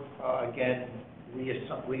board, again,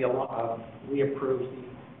 reapproves the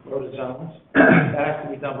Florida zones, that has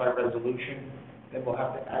to be done by resolution, then we'll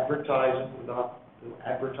have to advertise it with the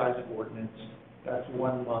advertising ordinance. That's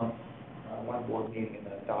 1 month, one board meeting, and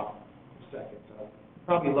then adopt the second. So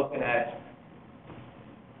probably looking at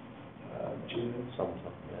June.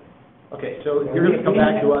 Okay, so you're gonna come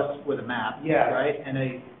back to us with a map, Yeah. right? And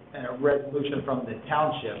a resolution from the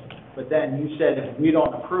township, but then you said if we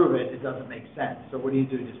don't approve it, it doesn't make sense. So what do you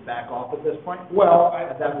do, just back off at this point? Well,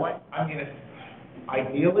 At that point? I mean,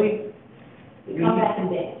 ideally, We come back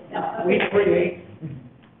in May. No. we create,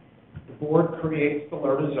 the board creates the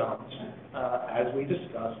LERTA zones, as we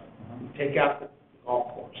discussed. We take out the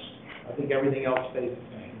golf course. I think everything else stays the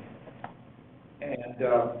same. And,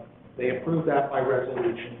 they approve that by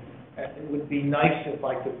resolution. And it would be nice if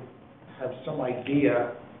I could have some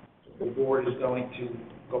idea if the board is going to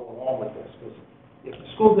go along with this, because if the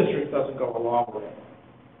school district doesn't go along with it,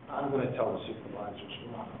 I'm gonna tell the supervisors,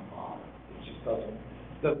 we're not gonna bother. It just doesn't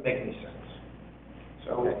make any sense.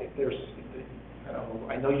 So if there's, I don't know,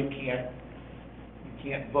 I know you can't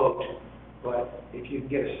vote, but if you can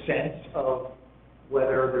get a sense of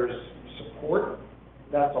whether there's support,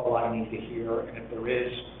 that's all I need to hear, and if there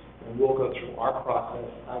is, then we'll go through our process.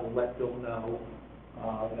 I will let Bill know,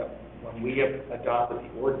 that when we have adopted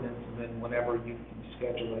the ordinance, and then whenever you can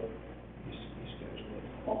schedule it, you schedule it.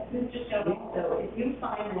 Well, Mr. Stone, also, if you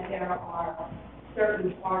find that there are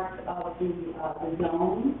certain parts of the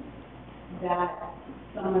zone that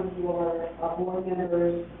some of your board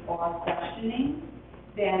members are questioning,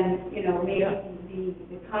 then, you know, maybe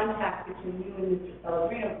the contact between you and Mr.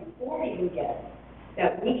 Pellegrino before we even get,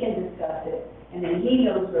 that we can discuss it, and then he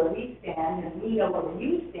knows where we stand, and we know where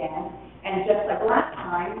you stand, and just like last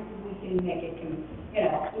time, we can make it, you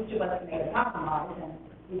know, each of us can make a compromise, and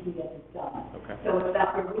we can get this done. Okay. So it's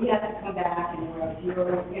not where we have to come back and where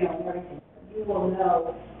you're, you know, everything. You will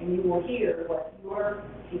know, and you will hear what your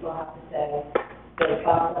people have to say, so the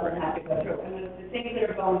Bob doesn't have to go through. And the things that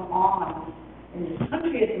are going on in this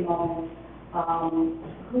country at the moment,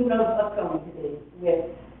 who knows what's going to be with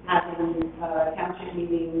having township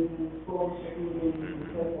meetings and school district meetings and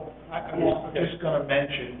so forth. I'm just gonna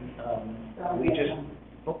mention, we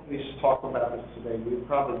just talked about this today, we're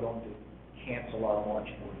probably going to cancel our March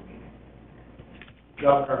board meeting.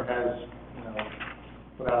 Governor has, you know,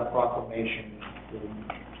 put out a proclamation giving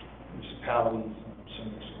municipalities and some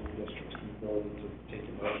of the school districts the ability to take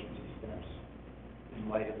emergency steps in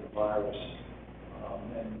light of the virus.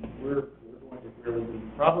 And we're going to really be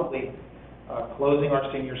probably closing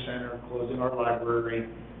our senior center, closing our library,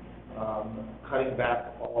 cutting back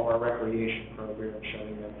all of our recreation programs,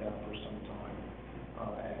 shutting them down for some time,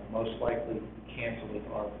 and most likely canceling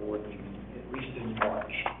our board meeting, at least in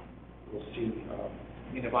March. We'll see, I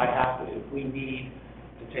mean, if we need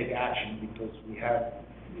to take action because we have,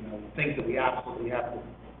 you know, things that we absolutely have to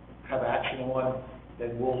have action on,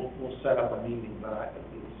 then we'll set up a meeting, but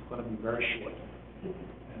it's gonna be very short.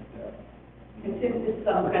 And since it's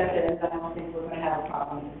unprecedented, I don't think we're gonna have a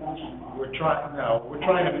problem with the sunshine law. We're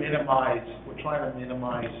trying to minimize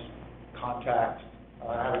contact,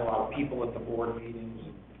 having a lot of people at the board meetings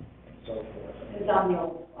and so forth. It's on the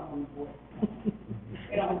old, on the board.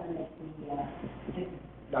 We don't want to make the,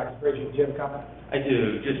 Dr. Frazier, do you have a comment? I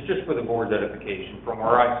do, just for the board's edification, from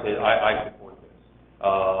where I sit, I support this.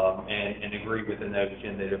 And agree with the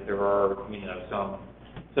notion that if there are, you know, some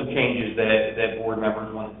changes that board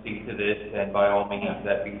members want to see to this, and by all means,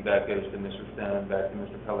 that feedback goes to Mr. Stone, back to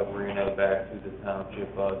Mr. Pellegrino, back to the township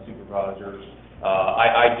supervisors.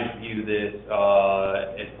 I just view this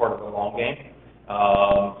as part of the long game.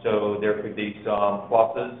 So there could be some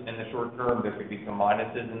pluses in the short term, there could be some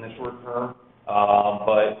minuses in the short term,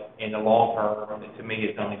 but in the long term, to me,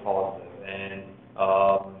 it's only positive. And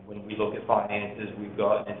when we look at finances, we've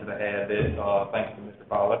gotten into the habit, thanks to Mr.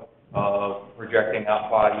 Pollack, of projecting out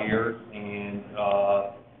 5 years, and,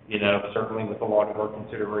 you know, certainly with a lot of our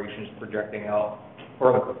considerations, projecting out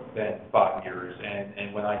further than 5 years.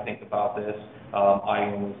 And when I think about this, I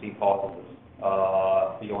only see positives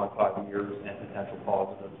beyond 5 years and potential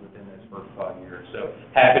positives within this first 5 years. So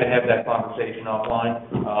happy to have that conversation offline,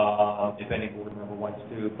 if any board member wants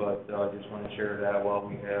to, but just want to share that while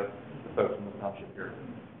we have the folks in the township here.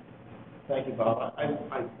 Thank you, Bob.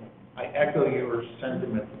 I echo your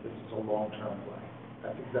sentiment that this is a long-term play.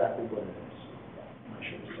 That's exactly what it is. I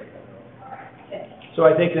should have said that earlier. So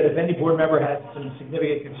I think that if any board member has some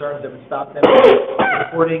significant concerns that would stop them from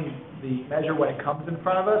supporting the measure when it comes in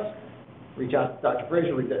front of us, reach out to Dr.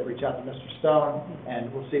 Frazier, reach out to Mr. Stone, and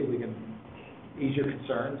we'll see if we can ease your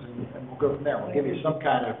concerns, and we'll go from there. We'll give you some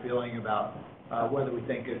kind of feeling about whether we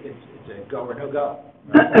think it's a go or no go.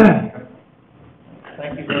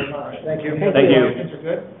 Thank you very much. Thank you. Thank you. Questions are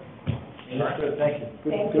good? Good, thank you.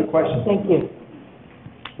 Good question. Thank you.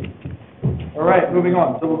 All right, moving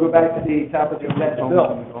on. So we'll go back to the top of the agenda.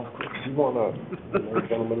 Bill? You want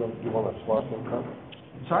gentlemen, you want to swap them, huh?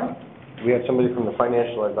 Sorry? We have somebody from the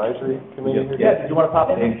Financial Advisory Committee here? Yeah, did you want to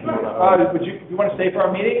pop in? Thank you. Would you want to stay for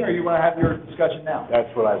our meeting, or you want to have your discussion now?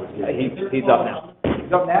 That's what I was getting. He's up now.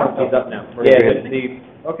 He's up now? He's up now.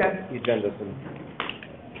 Yeah, Okay. The agenda's in.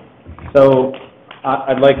 So,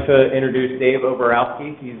 I'd like to introduce Dave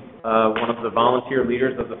Oborowski. He's one of the volunteer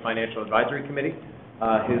leaders of the Financial Advisory Committee.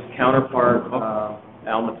 His counterpart,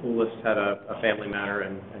 Al Matoulis, had a family matter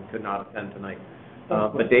and could not attend tonight.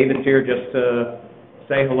 But David's here just to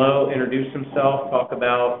say hello, introduce himself, talk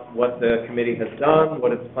about what the committee has done,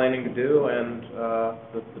 what it's planning to do, and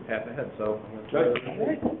the path ahead. So,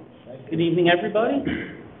 Good evening, everybody.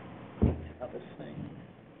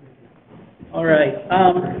 All right.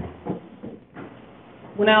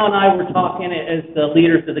 When Al and I were talking as the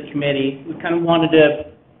leaders of the committee, we kind of wanted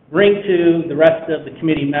to bring to the rest of the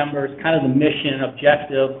committee members kind of the mission and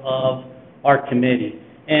objective of our committee.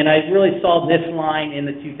 And I really saw this line in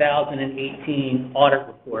the 2018 audit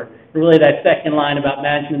report. Really that second line about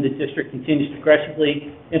management of the district continues to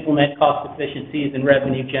aggressively implement cost efficiencies and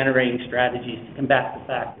revenue generating strategies to combat the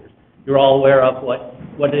factors. You're all aware of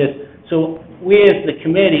what it is. So we as the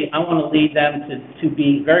committee, I want to lead them to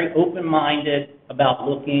be very open-minded about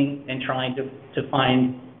looking and trying to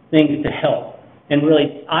find things to help. And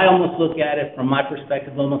really, I almost look at it from my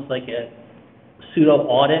perspective almost like a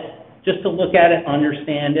pseudo-audit, just to look at it,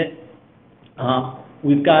 understand it.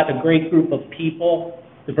 We've got a great group of people,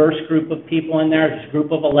 diverse group of people in there. It's a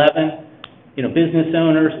group of 11, business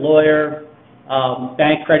owners, lawyer,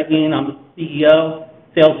 bank, credit union. I'm the CEO,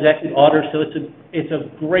 sales executive, auditor. So it's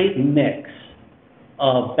a great mix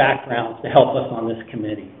of backgrounds to help us on this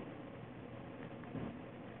committee.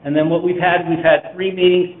 And then what we've had 3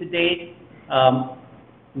 meetings to date,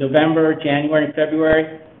 November, January, and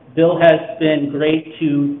February. Bill has been great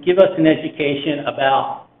to give us an education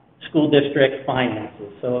about school district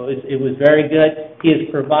finances. So it was very good. He has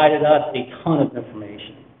provided us a ton of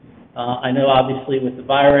information. I know obviously with the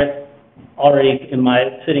virus, already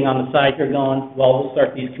sitting on the side here going, well, we'll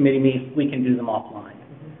start these committee meetings, we can do them offline.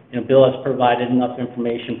 Bill has provided enough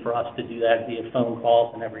information for us to do that via phone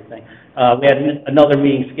calls and everything. We had another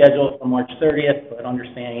meeting scheduled for March 30th, but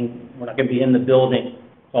understanding we're not going to be in the building,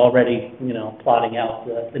 already, plotting out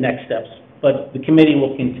the next steps. But the committee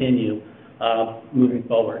will continue moving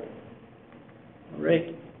forward. All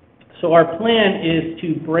right. So our plan is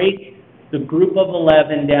to break the group of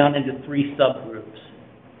 11 down into 3 subgroups.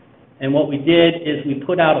 And what we did is we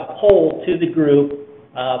put out a poll to the group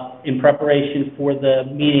in preparation for the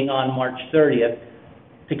meeting on March 30th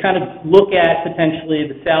to kind of look at potentially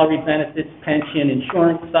the salary benefits, pension,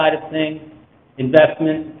 insurance side of things,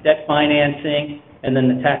 investments, debt financing, and then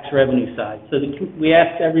the tax revenue side. So we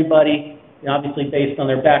asked everybody, obviously based on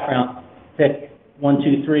their background, pick 1,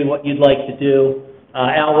 2, 3, what you'd like to do.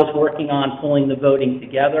 Al was working on pulling the voting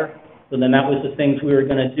together. So then that was the things we were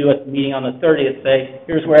going to do at the meeting on the 30th, say,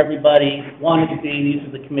 here's where everybody wanted to be, these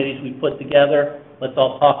are the committees we put together, let's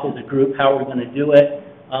all talk as a group, how are we going to do it,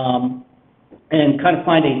 and kind of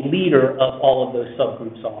find a leader of all of those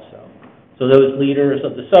subgroups also. So those leaders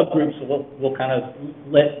of the subgroups will kind of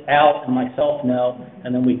let Al and myself know,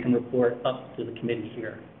 and then we can report up to the committee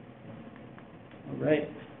here. All right.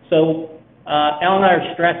 So Al and I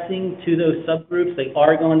are stressing to those subgroups, they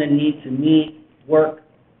are going to need to meet, work.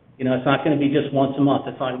 It's not going to be just once a month.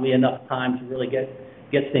 It's not going to be enough time to really get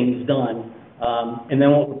things done. And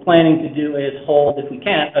then what we're planning to do is hold, if we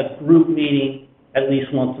can, a group meeting at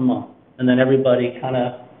least once a month. And then everybody kind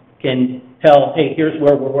of can tell, hey, here's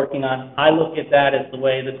where we're working on. I look at that as the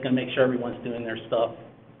way that's going to make sure everyone's doing their stuff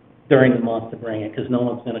during the month to bring it, because no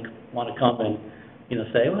one's going to want to come and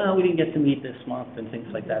say, well, we didn't get to meet this month and things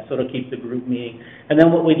like that. So it'll keep the group meeting. And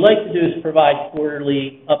then what we'd like to do is provide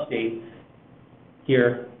quarterly updates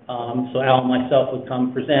here. So Al and myself would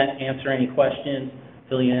come present, answer any questions,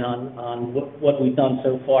 fill you in on what we've done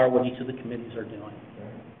so far, what each of the committees are doing. All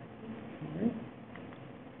right.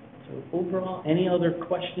 So overall, any other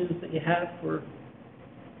questions that you have for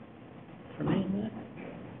me on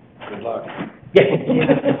that? Good luck.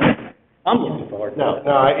 Yeah. I'm looking forward to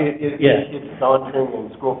it. It's daunting,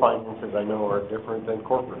 and school finances, I know, are different than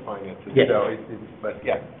corporate finances. Yes. So but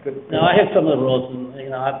yeah, good. No, I have some of the rules, and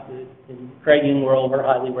in Craig Union world, we're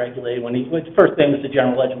highly regulated. The first thing was the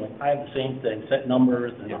general ledger. I have the same thing, set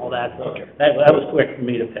numbers and all that. So that was quick for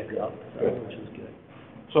me to pick up, which is good.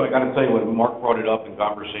 So I gotta tell you, when Mark brought it up in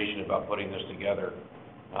conversation about putting this together,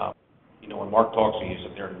 you know, when Mark talks to you, you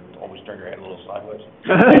sit there and always turn your head a little sideways.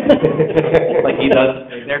 Like he does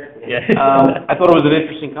right there. Yeah. I thought it was an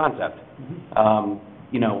interesting concept.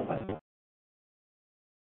 You know,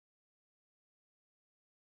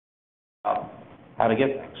 how to get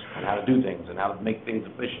things, and how to do things, and how to make things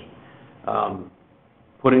efficient.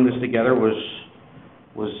 Putting this together was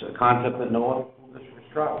a concept that no other school district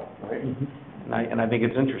has tried, right? And I think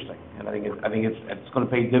it's interesting, and I think it's going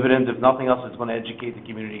to pay dividends. If nothing else, it's going to educate the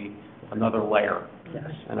community another layer.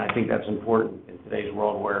 Yes. And I think that's important in today's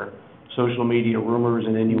world where social media rumors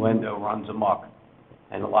and innuendo runs amok,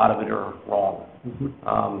 and a lot of it are wrong.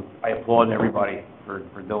 I applaud everybody for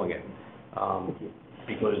doing it,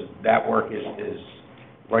 because that work is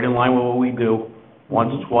right in line with what we do,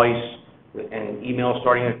 once, twice, and email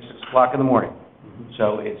starting at 6 o'clock in the morning.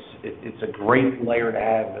 So it's a great layer to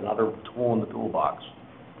have, another tool in the toolbox.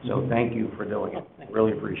 So thank you for doing it.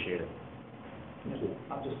 Really appreciate it.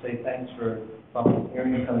 I'll just say thanks for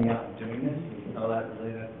volunteering and coming out and doing this. You can tell that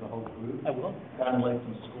related to the whole group. I will. Kind of like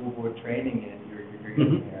some school board training and you're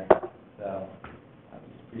getting there. So I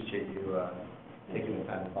just appreciate you taking the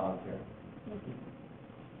time to volunteer.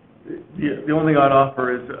 The only thing I'd offer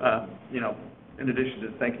is, you know, in addition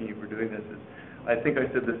to thanking you for doing this, is I think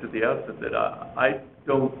I said this at the outset, that I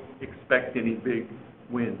don't expect any big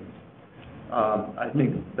wins. I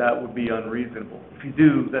think that would be unreasonable. If you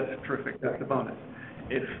do, that's terrific, that's a bonus.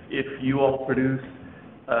 If you all produce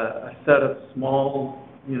a set of small,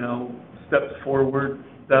 you know, steps forward,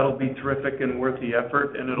 that'll be terrific and worth the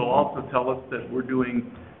effort, and it'll also tell us that we're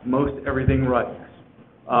doing most everything right.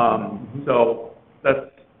 So that's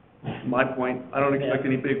my point. I don't expect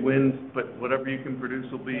any big wins, but whatever you can produce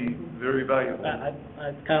will be very valuable. Alan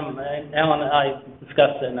and I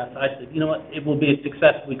discussed it, and I said, you know what, it will be a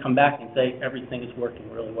success if we come back and say everything is working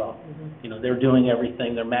really well. You know, they're doing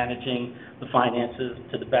everything, they're managing the finances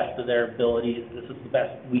to the best of their abilities, this is the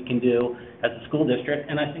best we can do as a school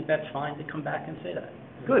district, and I think that's fine to come back and say that.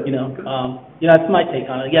 Good. You know, good. That's my take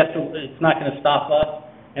on it. Yes, it's not going to stop us,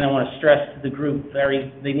 and I want to stress to the group,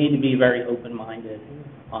 they need to be very open-minded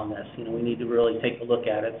on this. You know, we need to really take a look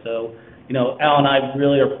at it. So, you know, Al and I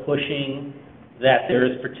really are pushing that there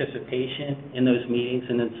is participation in those meetings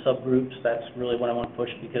and in subgroups. That's really what I want to push,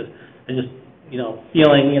 because I just, you know,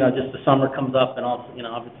 feeling, you know, just the summer comes up and also, you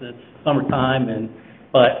know, obviously it's summertime,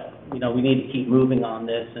 but, you know, we need to keep moving on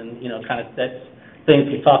this and, you know, kind of set things.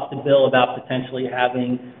 We talked to Bill about potentially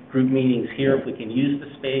having group meetings here if we can use the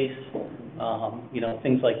space, you know,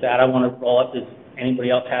 things like that. I want to roll up, does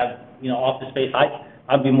anybody else have, you know, office space?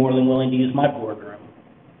 I'd be more than willing to use my boardroom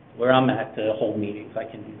where I'm at to hold meetings. I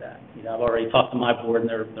can do that. You know, I've already talked to my board, and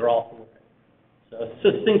they're all for it. So it's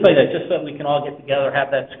just things like that, just so that we can all get together,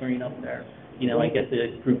 have that screen up there, you know, and get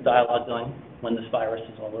the group dialogue going when this virus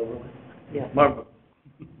is all over with. Yeah. Marva.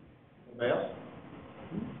 Anybody else?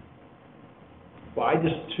 Well, I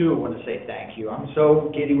just, too, want to say thank you. I'm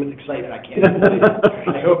so giddy with excitement, I can't believe it.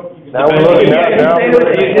 I hope you can... Now we're looking at it.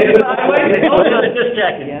 Just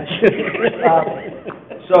checking.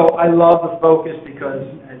 So I love the focus, because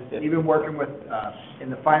even working with, in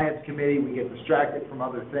the finance committee, we get distracted from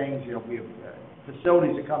other things. You know, we have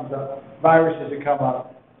facilities that comes up, viruses that come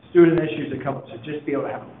up, student issues that come up. So just be able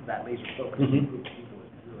to have that laser focus with a group of people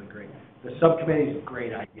is really great. The subcommittee is a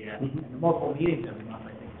great idea, and the multiple meetings every month,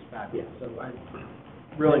 I think, is fabulous. So I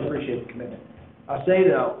really appreciate the commitment. I'll say,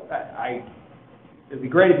 though, it'd be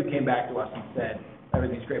great if you came back to us and said,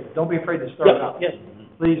 everything's great, but don't be afraid to start up. Yes.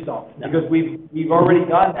 Please don't, No. because we've already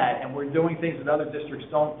done that, and we're doing things that other districts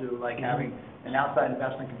don't do, like having an outside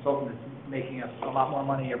investment consultant that's making us a lot more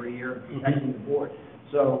money every year, and protecting the board.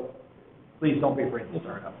 So please don't be afraid to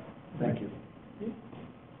start up. Thank you.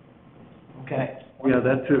 Okay. Yeah,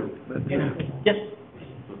 that too. That too. Yes.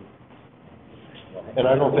 And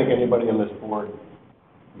I don't think anybody on this board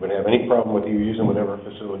would have any problem with you using whatever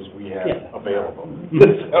facilities we have available.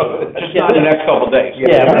 So, Just not in the next couple of days.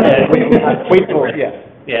 Wait for it,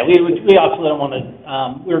 yeah. Yeah, we also don't want to,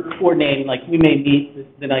 we're coordinating, like, we may meet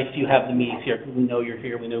the nights you have the meetings here, because we know you're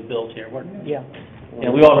here, we know Bill's here. Yeah. You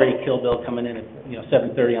know, we already killed Bill coming in at,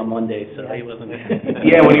 7:30 on Monday, so he wasn't.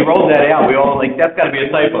 Yeah, when he rolled that out, we all like, that's gotta be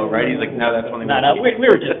a typo, right? He's like, no, that's when they. No, we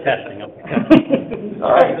were just testing him.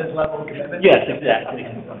 All right, this level of commitment? Yes, exactly.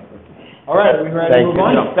 All right, are we ready to move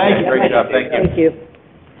on? Thank you. Great job, thank you. Thank you.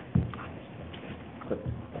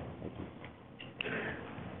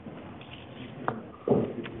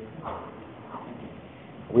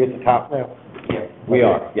 Are we at the top now? Yeah. We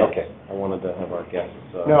are, yes. Okay. I wanted to have our guests,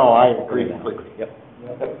 No, I agree completely. Yep.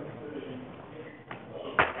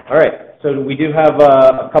 All right, So we do have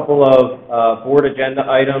a couple of board agenda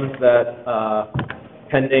items that,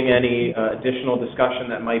 pending any additional discussion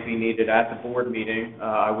that might be needed at the board meeting,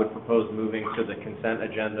 I would propose moving to the consent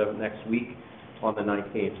agenda next week on the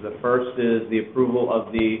 19th. The first is the approval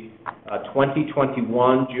of the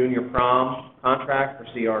 2021 junior prom contract for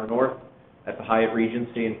CR North at the Hyatt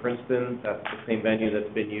Regency in Princeton. That's the same venue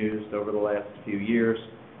that's been used over the last few years.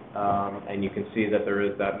 And you can see that there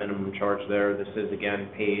is that minimum charge there. This is, again,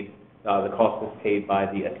 paid, the cost is paid by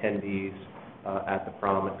the attendees at the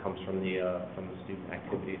prom. It comes from the student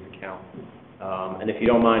activities account. And if you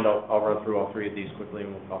don't mind, I'll run through all three of these quickly,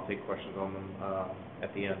 and I'll take questions on them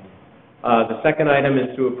at the end. The second item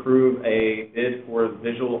is to approve a bid for the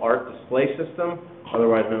visual art display system,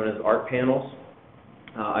 otherwise known as art panels.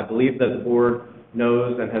 I believe that the board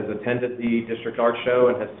knows and has attended the district art show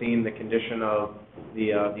and has seen the condition of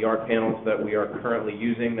the art panels that we are currently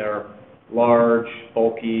using. They're large,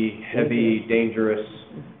 bulky, heavy, dangerous.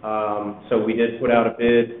 So we did put out a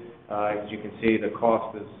bid. As you can see, the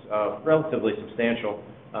cost is relatively substantial.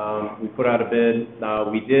 We put out a bid.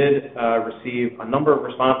 We did receive a number of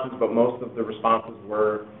responses, but most of the responses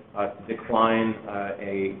were to decline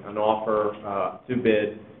an offer to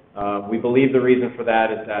bid. We believe the reason for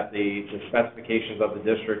that is that the specifications of the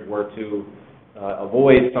district were to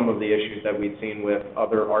avoid some of the issues that we'd seen with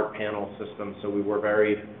other art panel systems. So we were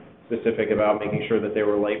very specific about making sure that they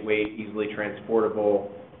were lightweight, easily transportable,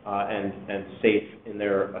 and safe in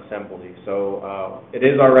their assembly. So it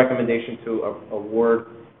is our recommendation to award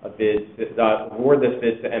this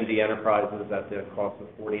bid to MD Enterprises at the cost of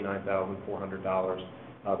 $49,400.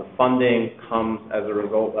 The funding comes as a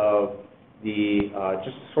result of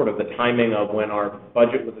just sort of the timing of when our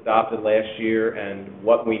budget was adopted last year and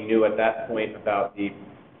what we knew at that point about the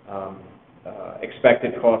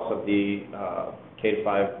expected costs of the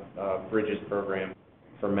K-5 Bridges program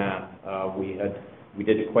for math. We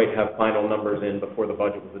didn't quite have final numbers in before the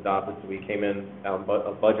budget was adopted, so we came in, our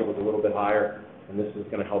budget was a little bit higher, and this is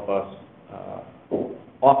going to help us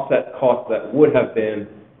offset costs that would have been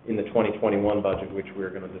in the 2021 budget, which we're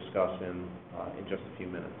going to discuss in just a few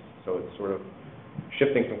minutes. So it's sort of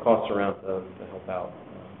shifting some costs around to help out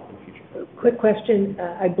in the future. Quick question.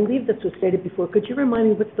 I believe this was stated before. Could you remind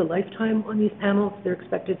me what's the lifetime on these panels? They're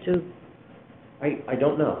expected to... I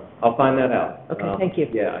don't know. I'll find that out. Okay, thank you.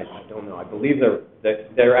 Yeah, I don't know. I believe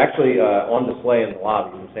they're actually on display in the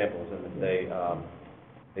lobby, some samples, and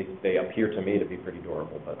they appear to me to be pretty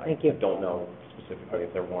durable, but I don't know specifically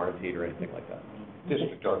if they're warranted or anything like that.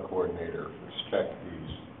 District art coordinator respect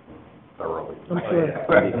these thoroughly. I'm sure.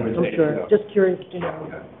 I'm sure. Just curious to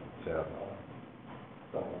know. Yeah.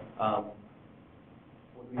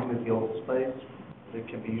 What do we do with the old displays? That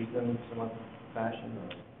can be used in some other fashion,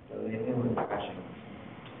 or are they new in fashion?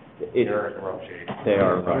 They're in rough shape. They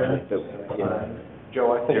are in rough shape.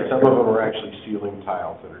 Joe, I think some of them are actually ceiling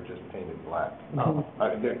tiles that are just painted black.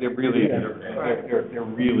 They're really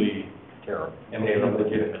terrible. And they're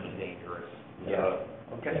legitimately dangerous. Yeah.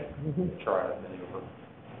 Okay. Try to maneuver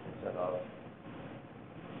instead of.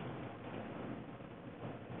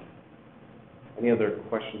 Any other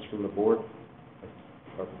questions from the board?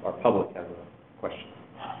 Our public has a question.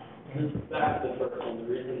 Back to the first one, the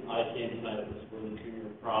reason I came tonight was for the junior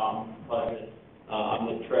prom budget. I'm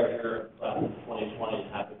the treasurer of class of 2020,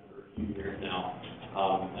 and have been for a few years now.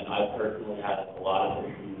 And I personally had a lot of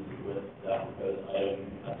issues with that proposed item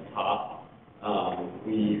at the top.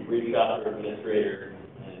 We reached out to our administrators,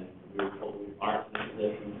 and we were told we aren't in a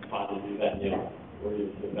position to find a new venue or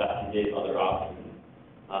even to investigate other options.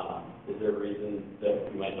 Is there a reason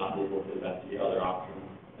that we might not be able to investigate other options?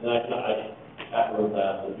 And afterwards,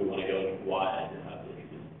 I do want to go into why I did have the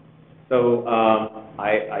issues. So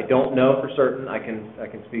I don't know for certain. I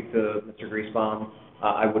can speak to Mr. Griesbaum.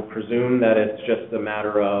 I would presume that it's just a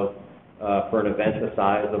matter of for an event the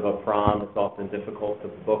size of a prom, it's often difficult to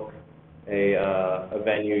book a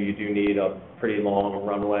venue. You do need a pretty long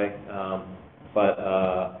runway. But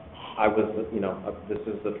I was, this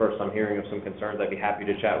is the first I'm hearing of some concerns. I'd be happy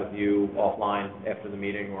to chat with you offline after the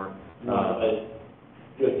meeting or. I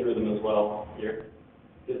go through them as well here.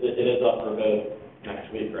 It is up for vote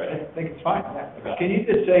next week, right? I think it's fine, yeah. Okay. Can you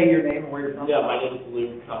just say your name and where you're from? Yeah, my name is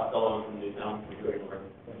Luke Costello. I'm from Newtown, New York.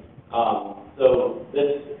 So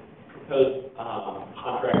this proposed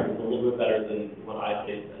contract is a little bit better than what I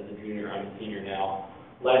faced as a junior. I'm a senior now.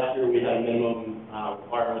 Last year, we had a minimum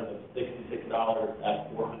requirement of $66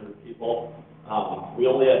 at 400 people. We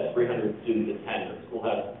only had 300 students attend. Our school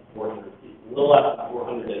has 400 people. A little less than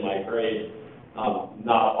 400 in my grade.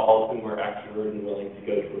 Not all of whom are actually willing to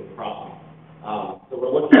go to a prom. So we're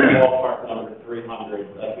looking at a ballpark number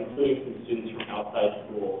 300. That's including some students from outside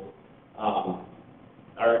schools.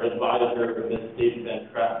 Our advisor, Ms. Steve Van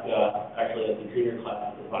Kreska, actually as the junior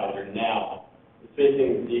class advisor now, is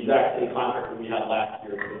facing the exact same contract that we had last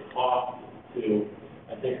year. We talked to,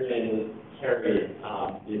 I think her name was Carrie,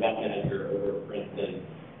 the event manager over at Princeton,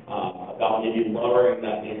 about maybe lowering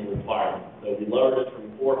that minimum requirement. So we lowered it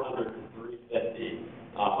from 400 to 350,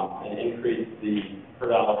 and increased the per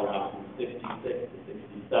dollar amount from 66 to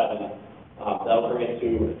 67. That'll bring it to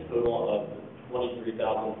a total of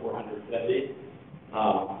 23,450.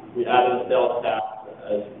 We added a sales tax,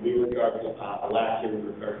 as we regard, last year we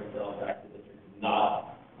regarded sales tax, the district did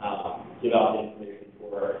not give out the information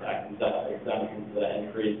for tax exemptions, that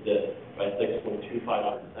increased it by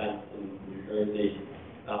 6.25% in New Jersey,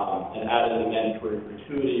 and added a mandatory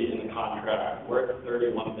gratuity in the contract worth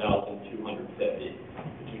 $31,250.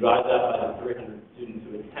 If you divide that by the 300 students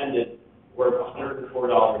who attended, worth $104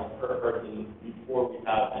 per person before we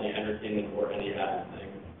have any entertainment or any added things.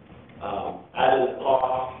 Added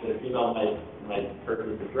cost, the female might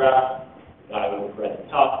purchase a dress, the guy would rent a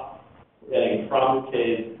top. We're getting prom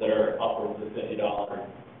bouquets that are upwards of $50,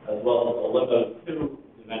 as well as a limo to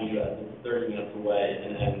the venue as it's 30 minutes away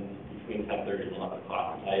and ends between 10:30 and 11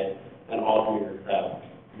 o'clock at night. And all juniors have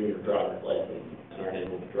junior driver's license and are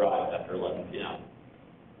able to drive after 11 p.m.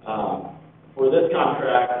 For this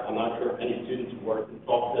contract, I'm not sure if any students were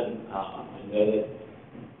consulted. I know that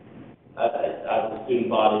as a student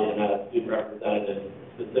body and as a student representative,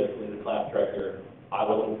 specifically the class director, I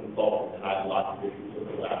wasn't consulted and I had lots of issues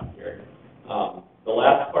with it last year. The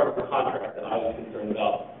last part of the contract that I was concerned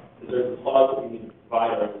about is there's a clause that we need to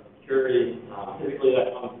provide our security. Typically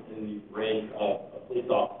that comes in the range of a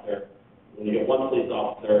police officer. When you get one police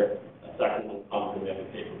officer, a second one comes and we have to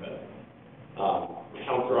pay for it.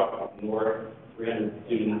 Counter up north, 300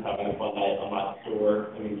 students having a fun night, I'm not sure.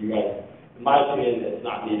 I mean, you guys, in my opinion, it's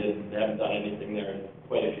not needed. They haven't done anything there in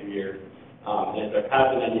quite a few years. And if there have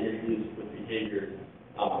been any issues with behaviors,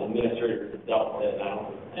 administrators have dealt with it. I don't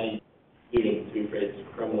think any students who face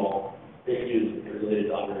criminal issues related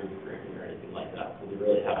to underage drinking or anything like that. So they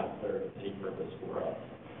really haven't served any purpose for us.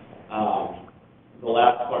 The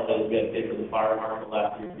last part is we had to pay for the fire marshal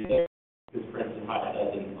last year because Princeton High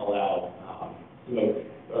doesn't allow smoke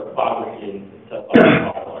or fog machines to set off the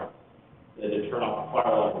fire alarm. They had to turn off the fire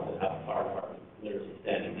alarms and have the fire department literally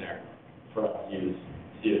standing there for us to use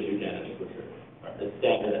CO2 cannons, which are the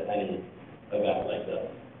standard at any event like this.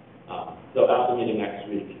 So at the meeting next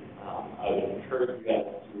week, I would encourage you guys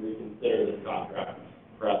to reconsider this contract,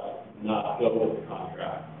 perhaps not go with the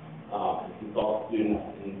contract, and consult students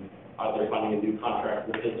in either finding a new contract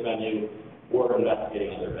with this venue or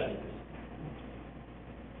investigating other venues.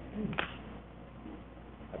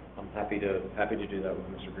 I'm happy to do that with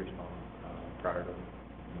Mr. Griesbaum, prior to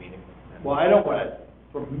the meeting. Well, I don't want to,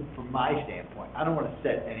 from my standpoint, I don't want to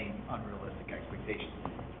set any unrealistic expectations.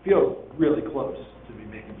 It feels really close to be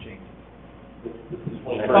making changes.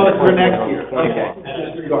 Oh, it's for next year, okay.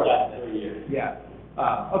 Disregard. Yeah,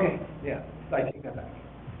 okay, yeah, I take that back.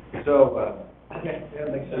 So, okay, yeah,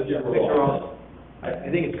 makes sense.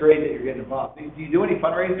 I think it's great that you're getting involved. Do you do any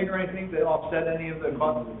fundraising or anything to offset any of the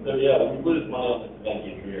costs? So, yeah, we lose money on this event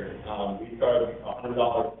each year. We charge $100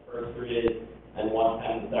 the first 3 days and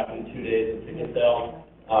 $110 the second 2 days of ticket sales,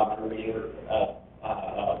 for me at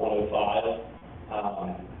 105.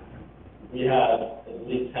 We have at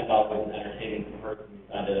least $10 in entertainment per person. We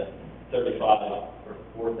spend it $35 or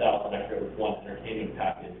 $4,000 extra with one entertainment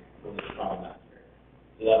package for this prom last year.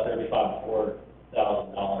 So that $35,000 to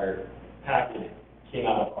 $4,000 package came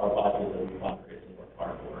out of our budget that we fundraised and worked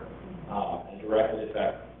hard for, and directly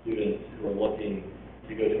affects students who are looking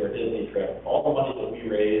to go to our Disney trip. All the money that we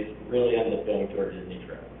raise really ends up going to our Disney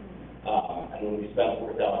trip. And when we spend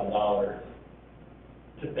 $4,000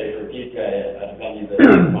 to pay for DJ at a venue that,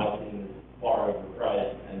 in my opinion, is far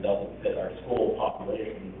overpriced and doesn't fit our school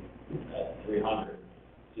population at 300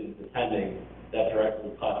 students attending, that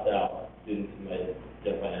directly cuts out students who might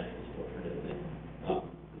get financial support for Disney.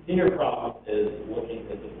 Senior prom is a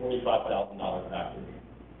 $45,000 package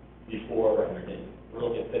before entertainment. We're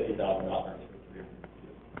looking at $50,000 for 300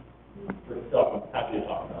 students. So I'm happy to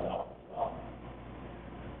talk about that as well.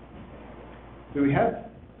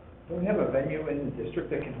 Don't we have a venue in the district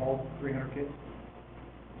that can hold 300 kids?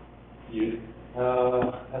 Youth,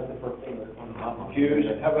 That's the first thing that comes to my mind. Hughes,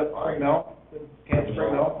 how about Spring Hill? Can't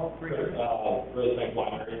Spring Hill hold 300? Really think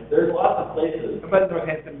winery. There's lots of places. How about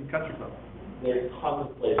Northampton Country Club? There's tons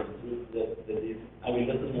of places that these, I mean,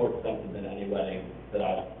 this is more expensive than any wedding that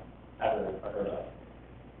I've ever heard of.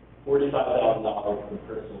 $45,000 for the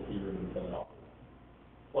personal tea room in Philadelphia,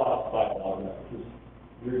 plus $5,000.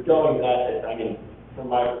 You're going that, I mean, from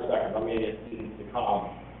my perspective, I'm getting students to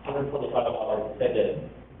come $125 a ticket.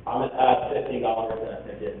 I'm gonna add $50 to that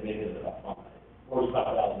ticket, maybe it's about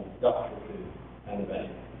 $45,000 just for food and the venue.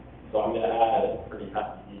 So I'm gonna add a pretty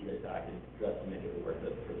hefty DJ package just to make it worth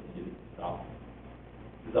it for the students.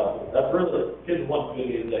 So that's really, kids want food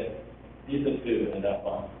music, decent food, and have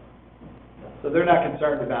fun. So they're not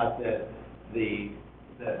concerned about the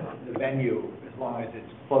venue, as long as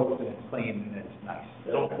it's close and it's clean and it's nice.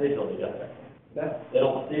 They don't see it till they get there. That, They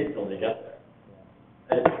don't see it till they get there.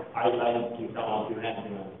 And I can count on two hands the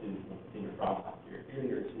amount of students from the senior prom last year.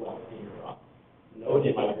 Juniors went to senior prom. Nobody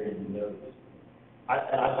in my grade knows this.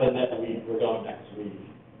 I've been next week, we're going next week,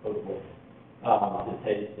 hopefully, to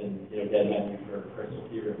taste and, get a menu for Crystal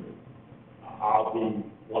Tea Room. I'll be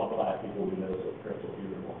one of the last people who knows what Crystal Tea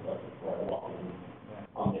Room looks like before I walk in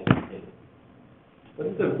on the occasion.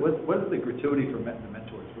 what is the gratuity for the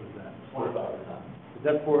mentors? What is that? 25%. Is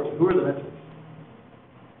that for, who are the mentors?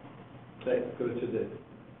 Say, go to the,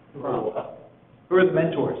 who are the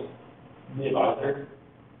mentors? The advisors.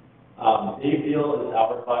 Dave Deal is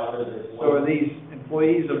our advisor. There's So are these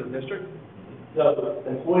employees of the district? So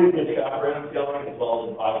employees get chaperones going, as well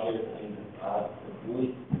as advisors, and at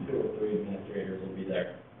least 2 or 3 administrators will be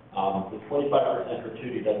there. The 25%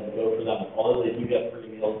 gratuity doesn't go for them, although they do get free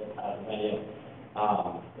meals at the venue.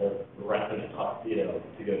 They're renting a tuxedo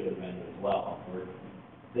to go to the venue as well.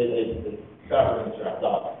 The chaperones dressed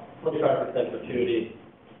up. 25% gratuity.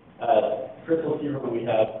 Crystal Tea Room, we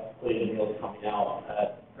have plated meals coming out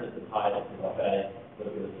at Princeton High at the buffet. So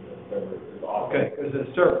it goes to the server. There's also Okay, because the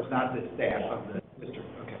servers, not the staff of the district,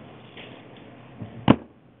 okay.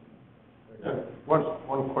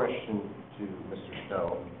 One question to Mr.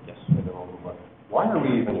 Stowe. Yes. And then we'll move on. Why are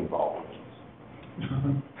we even involved with this?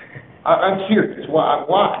 I'm serious, why?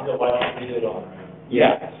 So why don't we do it on?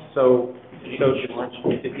 Yeah, so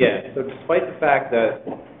despite the fact that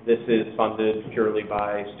this is funded purely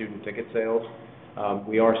by student ticket sales,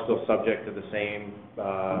 we are still subject to the same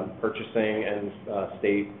purchasing and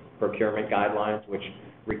state procurement guidelines, which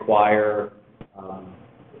require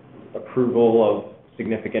approval of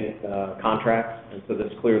significant contracts. And so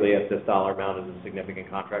this clearly, at this dollar amount, is a significant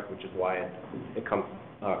contract, which is why it comes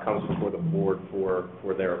before the board for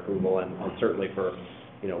their approval, and certainly for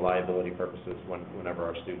liability purposes whenever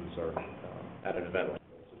our students are at an event like this.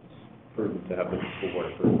 It's prudent to have the school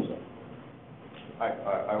board approve. So.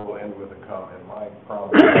 I will end with a comment. My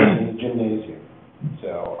prom was in the gymnasium,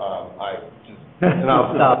 so and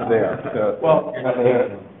I'll stop there. So, Well,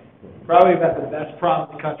 probably about the best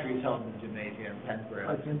prom in the country is held in the gymnasium in Pennsbury.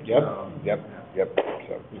 Yep.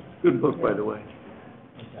 So, Good book, by the way.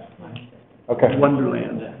 okay.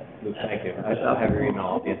 Wonderland. Thank you. I'll have your email.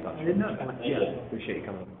 I'll be in touch. I didn't know that. Yeah. Appreciate you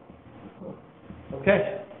coming.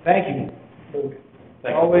 Okay, thank you. Thank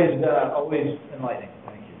you. Always enlightening,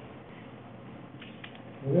 thank you.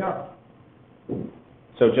 Here we are.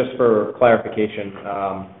 So just for clarification,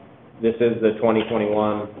 this is the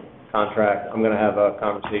 2021 contract. I'm going to have a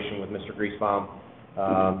conversation with Mr. Griesbaum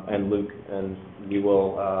and Luke, and you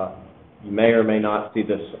may or may not see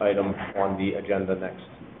this item on the agenda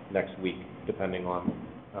next week, depending on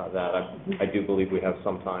that. I do believe we have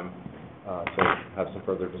some time to have some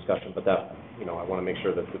further discussion, but that, I want to make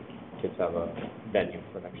sure that the kids have a venue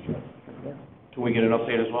for next year. Can we get an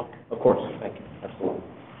update as well? Of course, thank you, absolutely.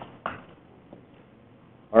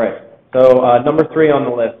 All right, so number 3 on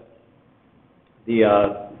the list, the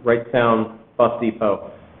Wrightstown Bus Depot.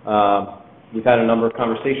 We've had a number of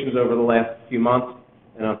conversations over the last few months,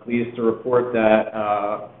 and I'm pleased to report that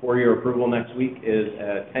for your approval next week is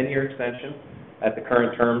a 10-year extension at the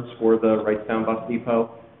current terms for the Wrightstown Bus Depot.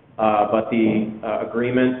 But the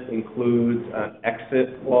agreement includes an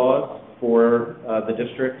exit clause for the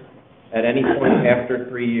district at any point after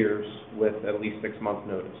 3 years with at least 6 months'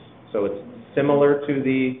 notice. So it's similar to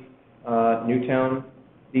the Newtown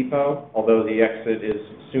Depot, although the exit is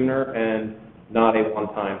sooner and not a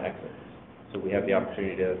one-time exit. So we have the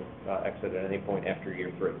opportunity to exit at any point after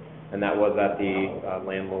year 3. And that was at the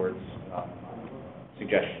landlord's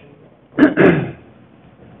suggestion.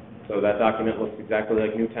 So that document looks exactly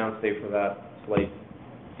like Newtown, save for that slight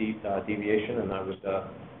deviation, and I would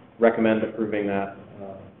recommend approving that.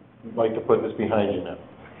 I'd like to put this behind you now.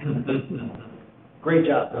 Great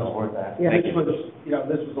job, Bill. Yeah. Thank This was,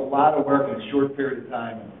 this was a lot of work in a short period of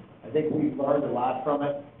time, and I think we've learned a lot from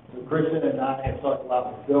it. So Kristen and I have talked a lot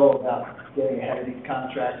with Bill about getting ahead of these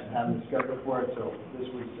contracts and having a schedule for it, so this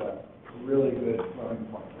was a really good learning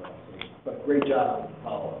point for us. But great job,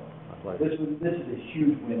 Paolo. This is a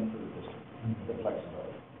huge win for the district, the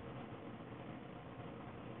flexibility.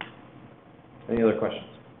 Any other questions?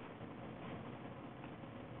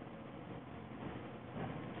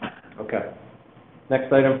 Okay. Next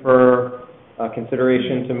item for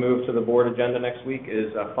consideration to move to the board agenda next week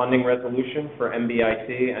is a funding resolution for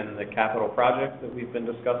MBIT and the capital projects that we've been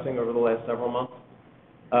discussing over the last several months.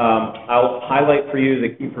 I'll highlight for you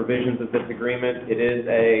the key provisions of this agreement. It is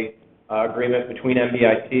a agreement between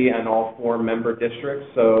MBIT and all 4 member districts.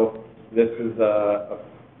 So this is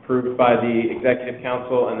approved by the Executive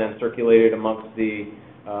Council and then circulated amongst the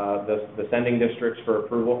sending districts for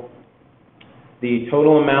approval. The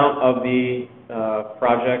total amount of the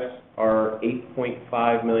projects are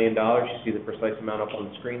 $8.5 million. You see the precise amount up on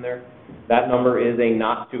the screen there. That number is a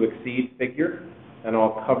not-to-exceed figure, and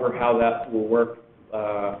I'll cover how that will work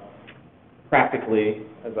practically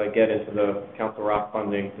as I get into the Council Rock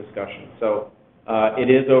funding discussion. So it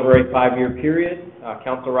is over a 5-year period.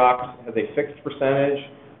 Council Rock has a fixed percentage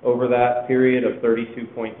over that period of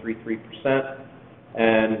 32.33%,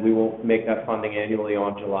 and we will make that funding annually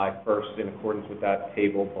on July 1st in accordance with that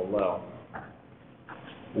table below.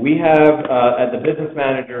 We have, as the business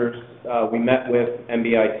managers, we met with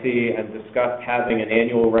MBIT and discussed having an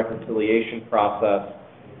annual reconciliation process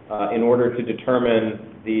in order to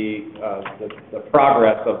determine the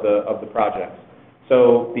progress of the projects.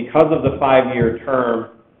 So because of the 5-year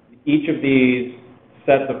term, each of these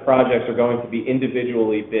sets of projects are going to be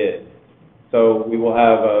individually bid. So we will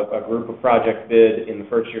have a group of projects bid in the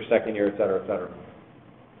first year, second year, et cetera, et cetera.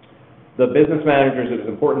 The business managers, it was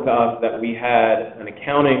important to us that we had an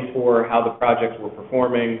accounting for how the projects were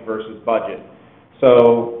performing versus budget.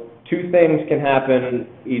 So 2 things can happen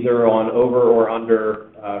either on over or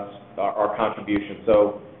under our contribution.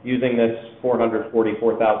 So using this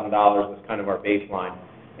 $444,000 as kind of our baseline.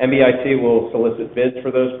 MBIT will solicit bids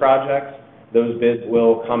for those projects. Those bids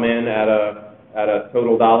will come in at a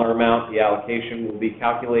total dollar amount. The allocation will be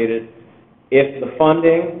calculated. If the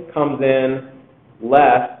funding comes in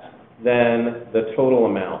less than the total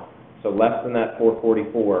amount, so less than that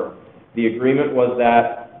 444, the agreement was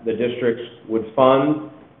that the districts would fund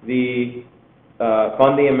the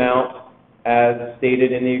amount as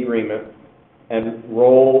stated in the agreement and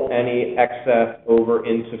roll any excess over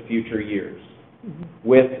into future years.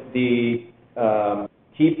 With the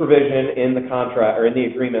key provision in the contract, or in the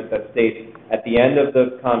agreement that states at the end of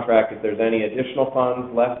the contract, if there's any additional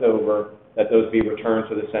funds left over, that those be returned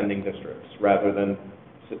to the sending districts rather than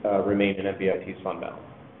remain in MBIT's fund balance.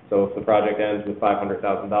 So if the project ends with $500,000,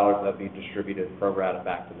 that'll be distributed pro rata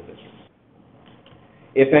back to the districts.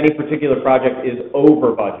 If any particular project is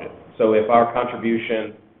over budget, so if our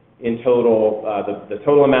contribution in total, the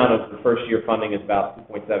total amount of the first year funding is about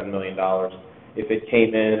 $2.7 million. If it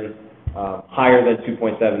came in higher than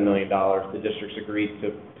 $2.7 million, the districts agreed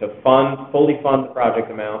to fully fund the project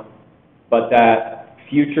amount, but that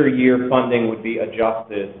future year funding would be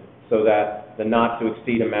adjusted so that the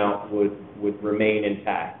not-to-exceed amount would remain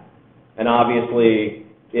intact. And obviously,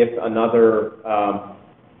 if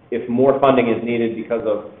more funding is needed because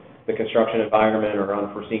of the construction environment or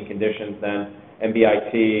unforeseen conditions, then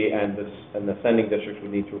MBIT and the sending districts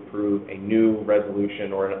would need to approve a new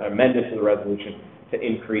resolution or an amendment to the resolution to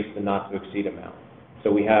increase the not-to-exceed amount.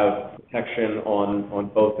 So we have protection on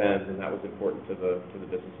both ends, and that was important to the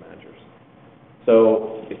business managers.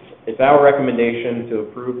 So it's our recommendation to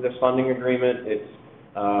approve this funding agreement.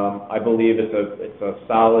 I believe it's a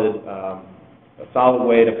solid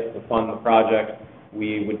way to fund the project.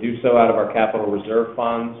 We would do so out of our capital reserve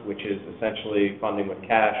funds, which is essentially funding with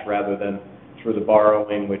cash rather than through the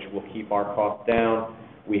borrowing, which will keep our costs down.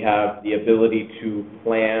 We have the ability to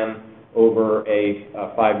plan over a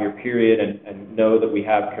 5-year period and know that we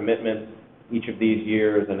have commitments each of these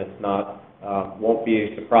years, and it's not won't be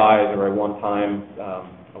a surprise or a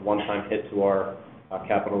one-time hit to our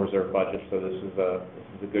capital reserve budget. So this is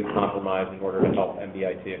a good compromise in order to help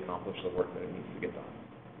MBIT accomplish the work that it needs to get done.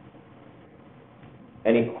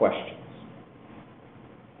 Any questions?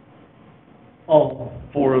 All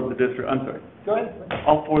 4 of the districts, I'm sorry. Go ahead.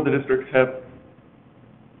 All 4 of the districts have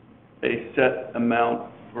a set amount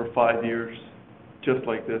for 5 years, just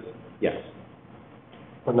like this? Yes.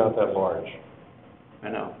 But not that large. I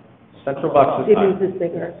know. Central Bucks is high. It is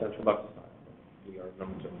bigger. Central Bucks is high. We are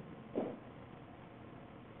number 2.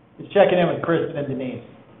 Just checking in with Kristen and Denise.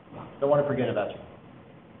 Don't want to forget about you.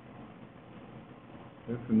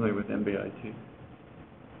 They're familiar with MBIT.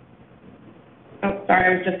 Oh, sorry, I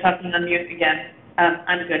was just talking on mute again.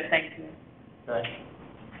 I'm good, thank you. Okay.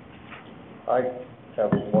 I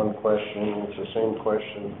have one question. It's the same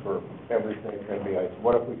question for everything MBIT.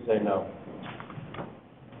 What if we say no?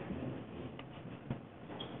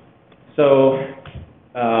 So,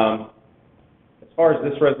 as far as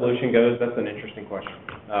this resolution goes, that's an interesting question.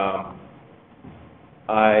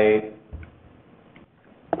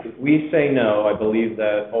 we say no, I believe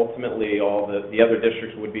that ultimately all the other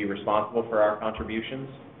districts would be responsible for our contributions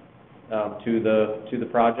to the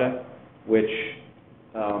project, which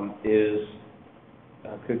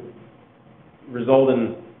could result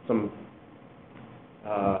in some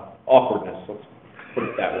awkwardness, let's put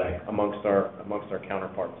it that way, amongst our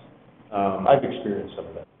counterparts. I've experienced some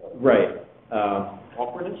of that. Right.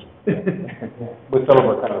 Awkwardness? With some of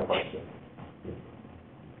our counterparts.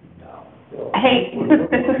 Hey,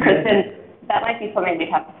 this is Kristen. That might be something we'd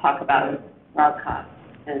have to talk about with Rob Cox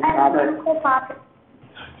and Robert.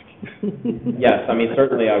 Yes, I mean,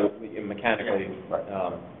 certainly I would, mechanically,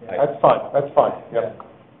 That's fine, yep.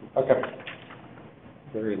 Okay.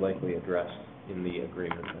 very likely addressed in the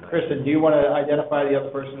agreement. Kristen, do you want to identify the other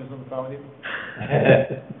person who's on the phone with you?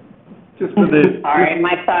 Just for the. Sorry,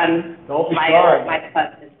 my son, Don't be sorry. my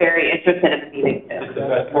son is very interested in the meeting too. This is the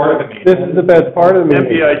best part of the meeting. This is the best part of the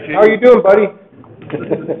meeting. MPIG. How are you doing, buddy?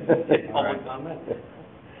 Public comment?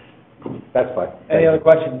 That's fine. Any other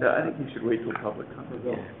questions? I think you should wait till public comment.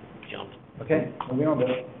 Jumped. Okay, moving on, Bill.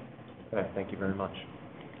 Okay, thank you very much.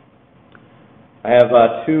 I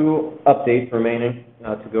have two updates remaining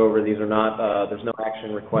to go over. These are not, there's no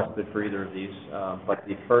action requested for either of these, but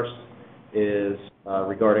the first is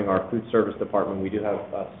regarding our food service department. We do have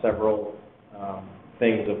several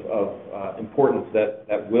things of importance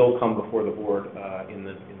that will come before the board in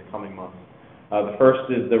the coming months. The first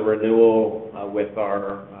is the renewal with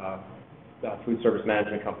our food service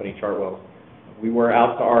management company, Chartwells. We were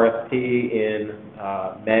out to RFP in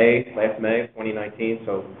last May of 2019,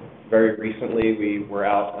 so very recently we were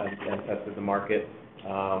out and tested the market.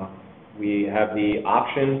 We have the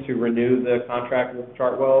option to renew the contract with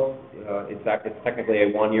Chartwells. It's technically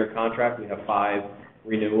a one-year contract. We have 5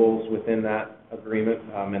 renewals within that agreement,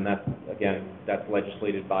 and that's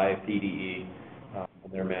legislated by PDE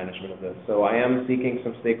and their management of this. So I am seeking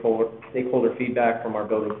some stakeholder feedback from our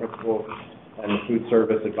building principals and the Food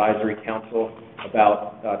Service Advisory Council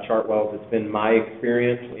about Chartwells. It's been my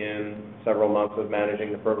experience in several months of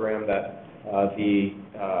managing the program that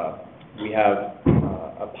we have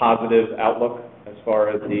a positive outlook as far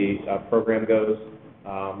as the program goes.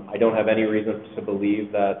 I don't have any reason to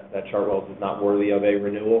believe that Chartwells is not worthy of a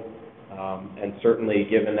renewal. And certainly,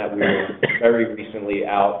 given that we were very recently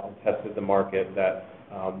out and tested the market, that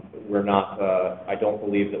we're not, I don't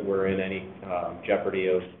believe that we're in any jeopardy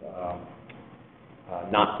of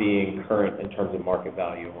not being current in terms of market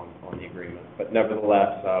value on the agreement. But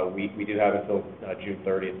nevertheless, we do have until June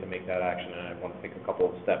 30th to make that action, and I want to take a couple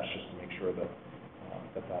of steps just to make sure that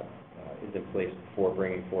that is in place before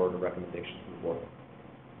bringing forward a recommendation to the board.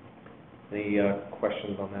 Any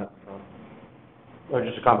questions on that front?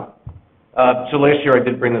 Just a comment. So last year I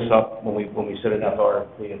did bring this up when we set an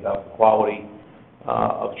RFP about the quality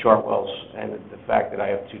of Chartwells and the fact that I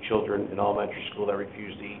have 2 children in elementary school that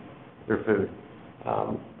refuse to eat their food.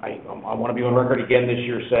 I want to be on record again this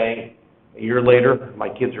year saying, a year later, my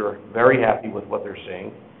kids are very happy with what they're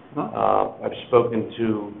seeing. I've spoken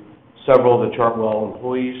to several of the Chartwell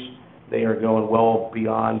employees. They are going well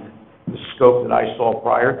beyond the scope that I saw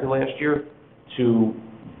prior to last year to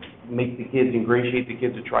make the kids, ingratiate the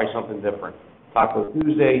kids to try something different. Taco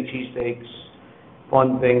Tuesday, cheesesteaks,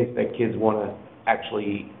 fun things that kids want to actually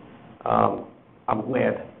eat. I'm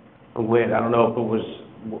glad. I don't know if it was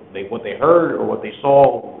what they heard or what they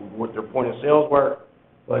saw, what their point of sales were,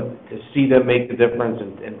 but to see them make the difference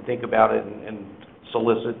and think about it and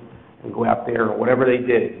solicit and go out there or whatever they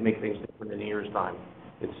did to make things different in a year's time,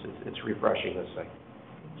 it's refreshing, let's say.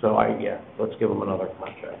 So let's give them another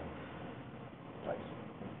contract.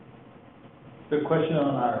 Good question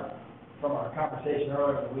from our conversation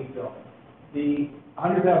earlier in the week, Bill. The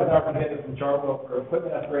 $100,000 commitment from Chartwell for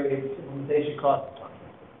equipment upgrades, implementation costs.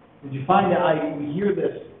 Did you find that we hear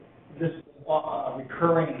this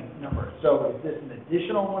recurring number? So is this an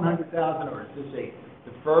additional $100,000 or is this a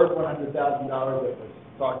deferred $100,000 that was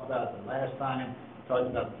talked about the last time, talked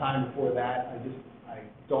about the time before that? I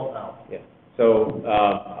don't know. Yeah. So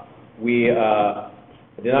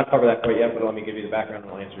I did not cover that quite yet, but let me give you the background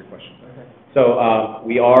and I'll answer your question. Okay. So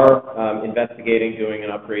we are investigating doing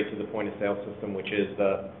an upgrade to the point of sale system, which is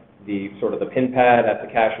the sort of the pin pad at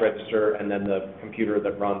the cash register and then the computer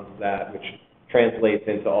that runs that, which translates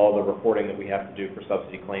into all the reporting that we have to do for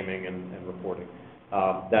subsidy claiming and reporting.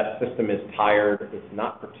 That system is tired. It's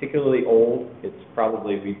not particularly old. It's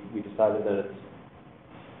probably, we decided that it's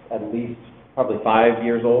at least probably 5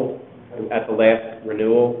 years old. At the last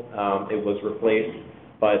renewal, it was replaced,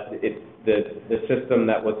 but the system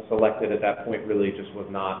that was selected at that point really just was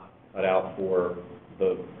not cut out for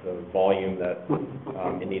the volume that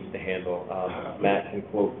it needs to handle. Matt can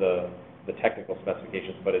quote the the technical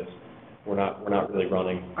specifications, but we're not really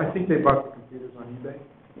running. I think they bought the computers on eBay.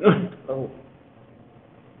 Oh.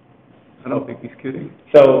 I don't think he's kidding.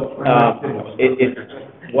 So,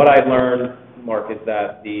 what I learned, Mark, is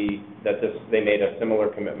that they made a similar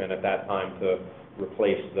commitment at that time to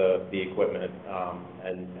replace the equipment,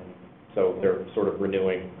 and so they're sort of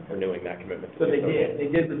renewing that commitment. So they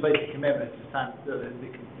did replace the commitment, it's just time,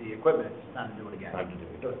 the equipment, it's time to do it again. Time to do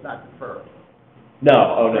it. So it's not deferred.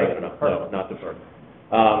 No, not deferred.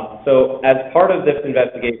 So as part of this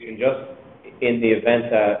investigation, just in the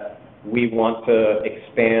event that we want to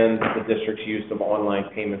expand the district's use of online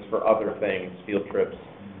payments for other things, field trips,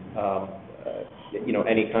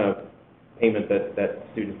 any kind of payment that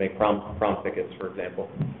students make, prom tickets, for example.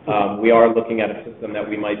 We are looking at a system that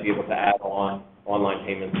we might be able to add on online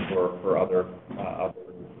payments for other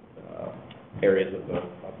areas of the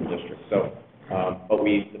district. So, but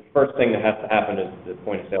the first thing that has to happen is the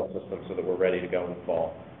point of sale system so that we're ready to go in the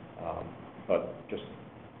fall. But just,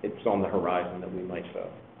 it's on the horizon that we might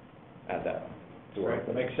add that to our. Right,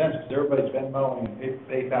 that makes sense, because everybody's Venmoing and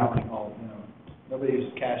PayPaling all, nobody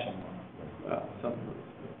uses cash anymore.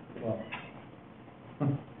 Well,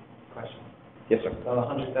 question. Yes, sir. So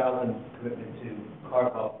 100,000 commitment to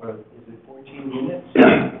Carvel for, is it 14 units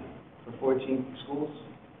for 14 schools?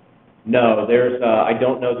 No, I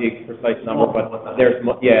don't know the precise number, but there's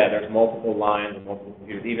multiple lines and multiple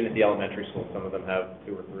computers. Even at the elementary school, some of them have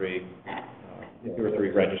two or three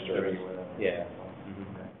registers. Yeah.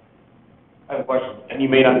 I have a question, and you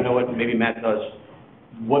may not know it, maybe Matt does.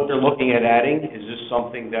 What they're looking at adding, is this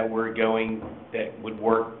something that that would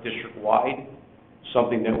work district-wide?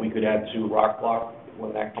 Something that we could add to Rock Block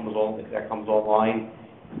when that comes on, if that comes online?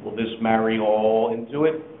 Will this marry all into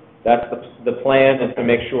it? That's the plan, is to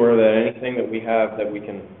make sure that anything that we have that we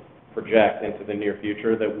can project into the near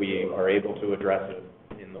future, that we are able to address it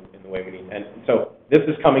in the way we need. And so this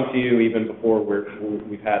is coming to you even before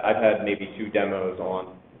I've had maybe 2 demos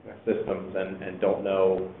on systems and don't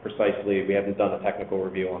know precisely. We haven't done a technical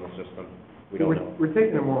review on the system. We don't know. We're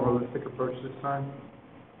taking a more holistic approach this time.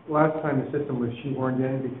 Last time the system was shoehorned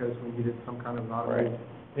in because we needed some kind of an automated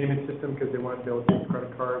payment system because they wanted to be able to take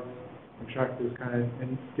credit cards and track those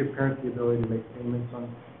and give parents the ability to make payments on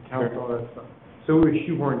accounts, all that stuff. So it was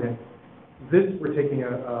shoehorned in. This, we're taking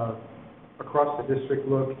a across the district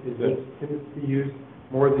look. Can this be used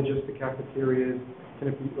more than just the cafeterias? Can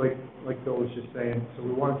it be, like Bill was just saying, so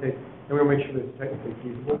we want to make sure that it's technically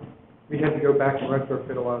feasible. We had to go back and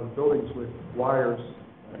retrofit a lot of the buildings with wires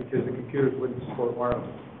because the computers wouldn't support wireless.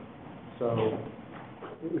 So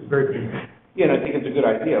it was very good. Yeah, and I think it's a good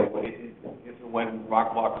idea. When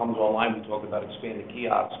Rock Block comes online, we talk about expanded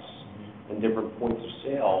kiosks and different points of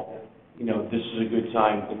sale. This is a good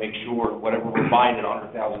time to make sure whatever we're buying at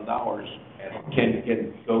 $100,000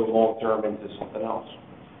 can go long-term into something else.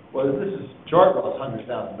 Well, this is, Chartwell's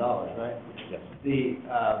 $100,000, right? Yes.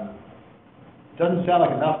 Doesn't sound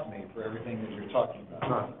like enough to me for everything that you're talking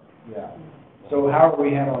about. Yeah. So how are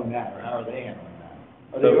we handling that, or how are they handling that?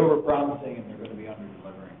 Are they over-promising and they're going to be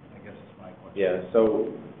under-delivering? I guess is my question. Yeah,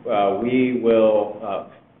 so we will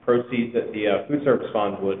proceed, that the food service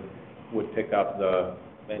fund would pick up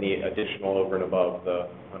any additional over and above the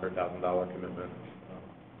 $100,000 commitment.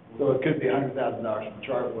 So it could be $100,000 from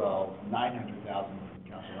Chartwell, $900,000 from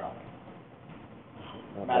Council Rock.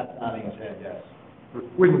 Matt's nodding his head, yes.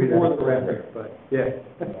 Wouldn't be that For the expensive, record. but yeah.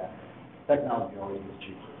 Yeah. Technology always is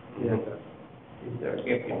cheaper. Yeah, it does.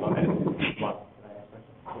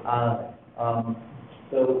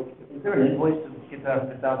 So is there an invoice to get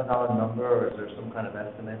that $100,000 number, or is there some kind of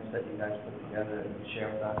estimates that you guys put together and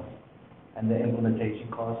share with us? And the implementation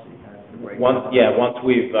costs that you guys can break down? Once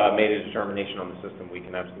we've made a determination on the system, we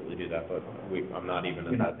can absolutely do that, but I'm not even.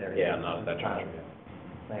 You're not there yet? Yeah, I'm not at that juncture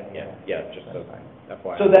yet. Just so,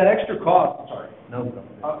 FYI. So that extra cost, sorry, No.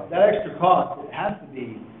 that extra cost, it has to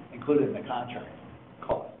be included in the contract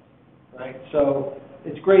cost, right? So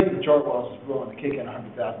it's great that Chartwell's is willing to kick in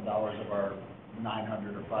 $100,000 of our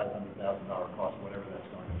 $900,000 or $500,000 cost, whatever that's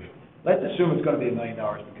going to be. Let's assume it's going to be $1 million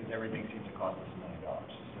because everything seems to cost us $1 million.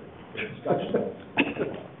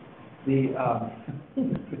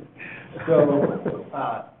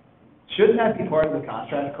 Shouldn't that be part of the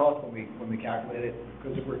contract cost when we calculate it?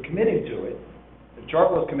 Because if we're committing to it, if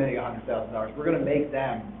Chartwell's committing $100,000, we're going to make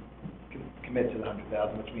them commit to the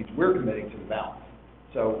 $100,000, which means we're committing to the balance.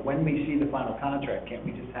 So when we see the final contract, can't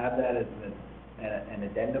we just have that as an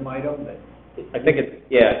addendum item that? I think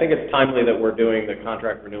it's timely that we're doing the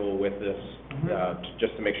contract renewal with this,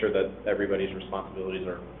 just to make sure that everybody's responsibilities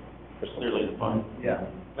are clearly defined. Yeah.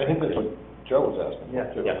 I think that's what Joe was asking.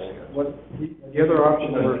 Yeah. too. Yes. What, the other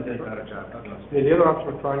option No, we're, you did a better job. yeah, the other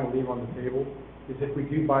option we're trying to leave on the table is if we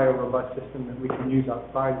do buy a robust system that we can use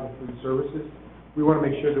outside of the food services, we want to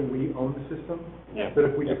make sure that we own the system. Yeah.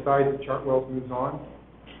 That if we decide that Chartwell's moves on,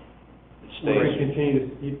 we can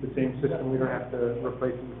continue to keep the same system. We don't have to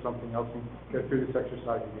replace it with something else and go through this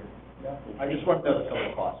exercise again. Yeah, I just wanted to know the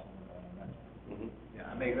total cost. Mhm.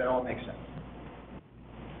 Yeah, that all makes sense.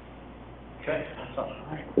 Okay, that's all.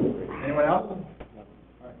 All right. Anyone else? All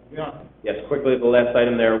right, moving on. Yes, quickly, the last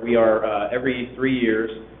item there, we are, every 3 years,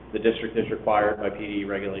 the district is required by PD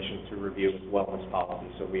regulations to review its wellness policy.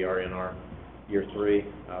 So we are in our year 3,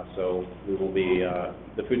 so we will be,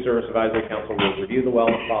 the Food Service Advisory Council will review the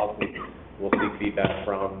wellness policy. We'll seek feedback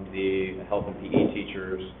from the health and PE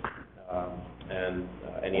teachers, and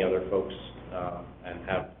any other folks, and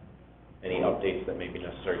have any updates that may be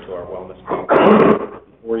necessary to our wellness policy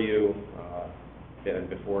for you, and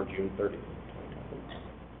before June 30th.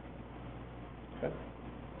 Okay.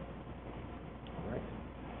 All right.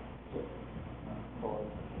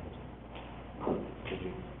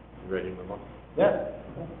 You ready to move on? Yeah.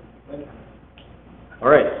 All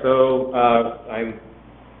right, so I'm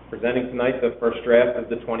presenting tonight the first draft of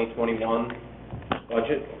the 2021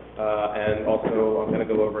 budget, and also I'm going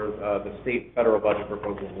to go over the state federal budget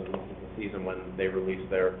proposals, and this is the season when they release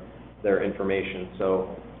their information.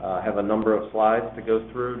 So I have a number of slides to go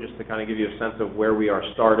through just to kind of give you a sense of where we are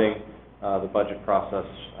starting the budget process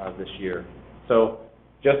this year. So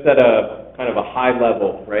just at a kind of a high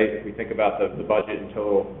level, right, if we think about the budget in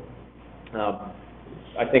total,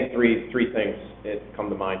 I think three things come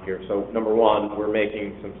to mind here. So number one, we're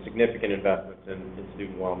making some significant investments in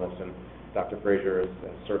student wellness, and Dr. Frazier has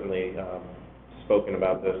certainly spoken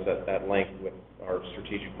about this at length with our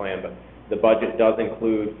strategic plan, but the budget does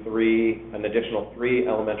include an additional 3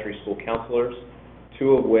 elementary school counselors,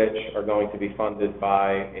 2 of which are going to be funded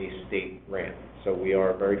by a state grant. So we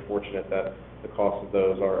are very fortunate that the cost of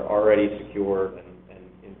those are already secured and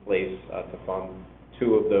in place to fund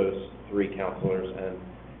 2 of those 3 counselors, and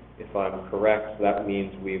if I'm correct, that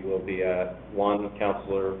means we will be at 1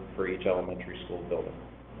 counselor for each elementary school building.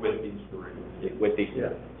 With these three. With these, Yeah.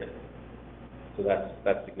 yes. So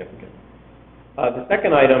that's significant. The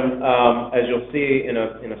second item, as you'll see in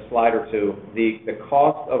a slide or two, the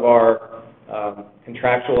cost of our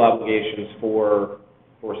contractual obligations for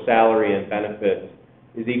salary and benefits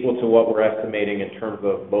is equal to what we're estimating in terms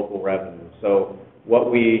of local revenue. So what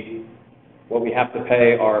we have to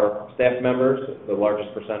pay our staff members, the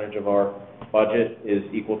largest percentage of our budget, is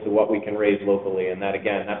equal to what we can raise locally, and that,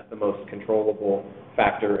 again, that's the most controllable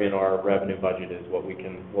factor in our revenue budget, is what we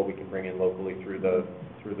can bring in locally through the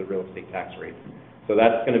real estate tax rate. So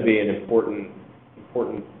that's going to be an important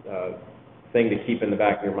thing to keep in the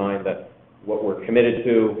back of your mind, that what we're committed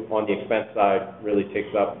to on the expense side really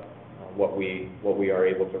takes up what we are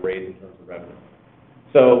able to raise in terms of revenue.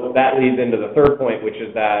 So that leads into the third point, which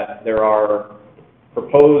is that there are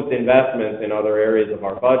proposed investments in other areas of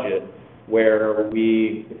our budget where if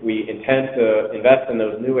we intend to invest in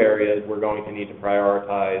those new areas, we're going to need to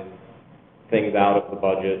prioritize things out of the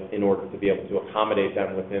budget in order to be able to accommodate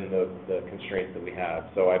them within the constraints that we have.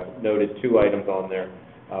 So I've noted 2 items on there.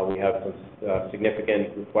 We have some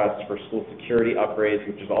significant requests for school security upgrades,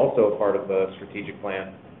 which is also a part of the strategic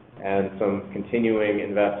plan, and some continuing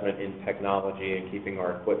investment in technology and keeping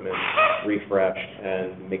our equipment refreshed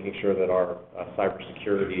and making sure that our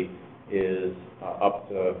cybersecurity is up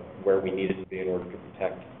to where we need it to be in order to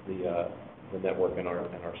protect the network and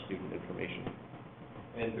our student information.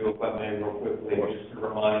 And to equipment real quickly, just to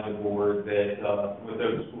remind the board that with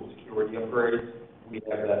those school security upgrades, we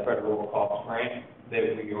have that federal cost grant that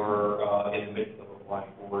we are in the midst of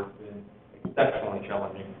applying for. It's been exceptionally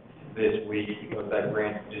challenging this week because that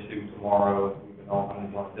grant is due tomorrow. We've been all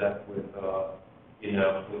hands on deck with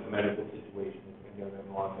with the medical situation that's been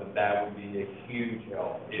going on, but that would be a huge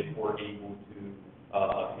help if we're able to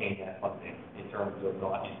obtain that funding in terms of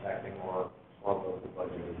not impacting our local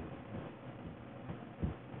budget.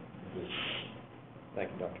 Thank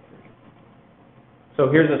you, Dr. Frazier. So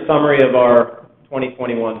here's a summary of our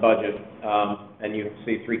 2021 budget, and you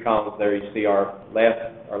see 3 columns there. You see our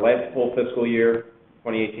last full fiscal year,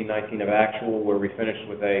 2018-19 of actual, where we finished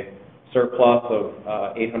with a surplus of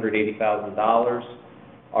 $880,000.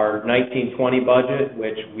 Our 19-20 budget,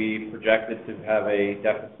 which we projected to have a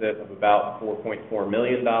deficit of about $4.4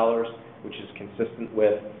 million, which is consistent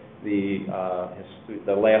with the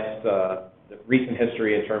recent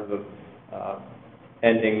history in terms of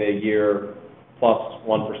ending the year plus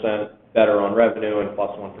 1% better on revenue and plus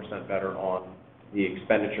 1% better on the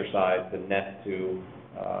expenditure side to net to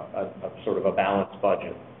a sort of a balanced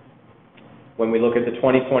budget. When we look at the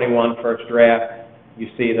 2021 first draft, you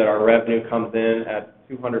see that our revenue comes in at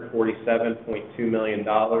 $247.2 million.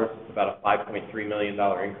 It's about a $5.3 million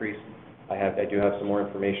increase. I do have some more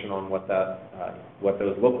information on what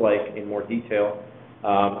those look like in more detail.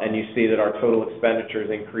 And you see that our total expenditures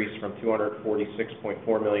increased from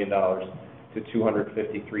 $246.4 million to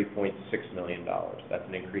 $253.6 million. That's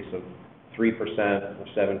an increase of 3% or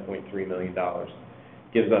 $7.3 million.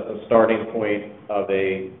 Gives us a starting point of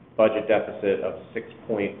a budget deficit of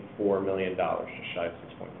 $6.4 million, just shy of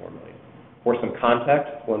 $6.4 million. For some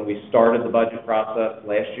context, when we started the budget process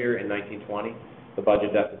last year in 1920, the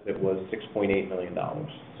budget deficit was $6.8 million.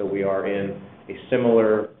 So we are in a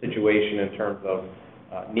similar situation in terms of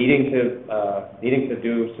needing to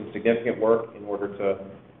do some significant work in order to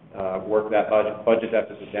work that budget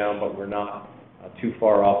deficit down, but we're not too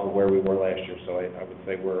far off of where we were last year. So I would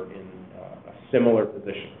say we're in a similar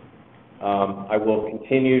position. I will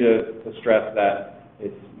continue to stress that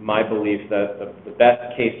it's my belief that the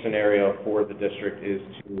best case scenario for the district is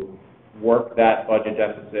to work that budget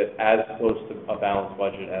deficit as close to a balanced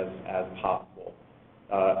budget as possible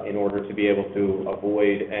in order to be able to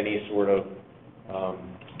avoid any sort of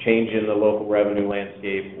change in the local revenue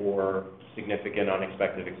landscape or significant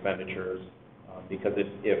unexpected expenditures, because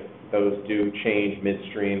if those do change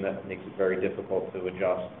midstream, that makes it very difficult to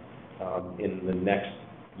adjust in the next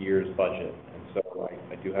year's budget. And so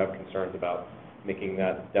I do have concerns about making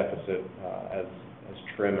that deficit as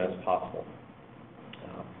trim as possible.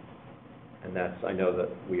 And I know that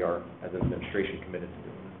we are, as an administration, committed to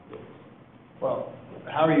doing that. Well,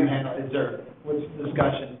 how are you handling, what's the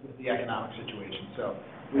discussion with the economic situation? So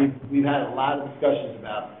we've had a lot of discussions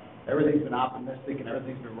about everything's been optimistic and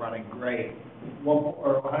everything's been running great.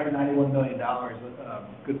 $191 million, a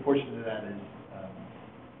good portion of that is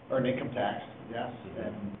earned income tax, yes?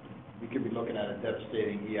 And we could be looking at a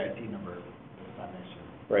devastating EIT number this time next year.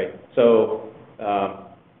 Right. So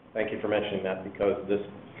thank you for mentioning that, because this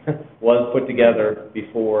was put together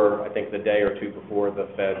before, I think the day or two before the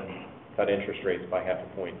Fed cut interest rates by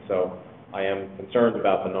 0.5 point. So I am concerned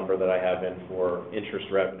about the number that I have in for interest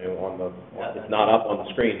revenue it's not up on the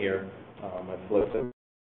screen here. I flipped it.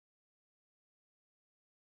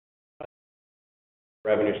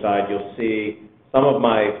 Revenue side, you'll see some of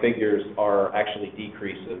my figures are actually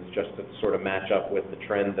decreases, just to sort of match up with the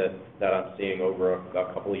trend that I'm seeing over a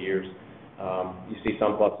couple of years. You see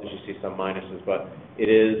some pluses, you see some minuses, but it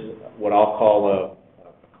is what I'll call a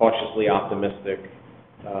cautiously optimistic.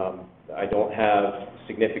 I don't have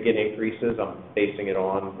significant increases. I'm basing it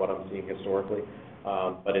on what I'm seeing historically,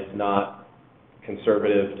 but it's not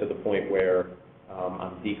conservative to the point where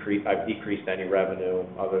I've decreased any revenue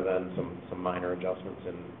other than some minor adjustments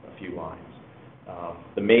in a few lines.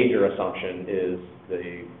 The major assumption is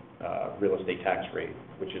the real estate tax rate,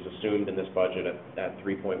 which is assumed in this budget at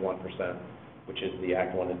 3.1%, which is the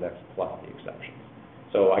Act 1 index plus the exceptions.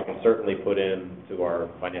 So I can certainly put into our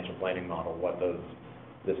financial planning model what does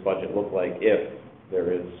this budget look like if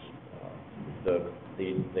there is the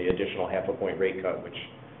additional 0.5 point rate cut, which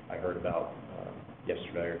I heard about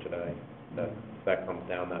yesterday or today. That comes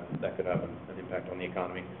down, that could have an impact on the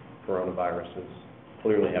economy. Coronavirus is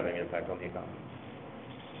clearly having an impact on the economy.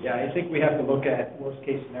 Yeah, I think we have to look at worst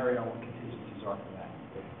case scenario and what contingencies are for that.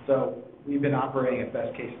 So we've been operating at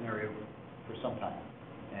best case scenario for some time.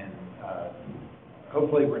 And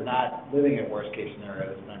hopefully we're not living at worst case scenario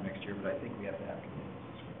this time next year, but I think we have to have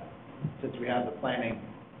contingencies for that. Since we have the planning,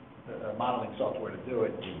 the modeling software to do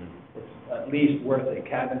it, it's at least worth a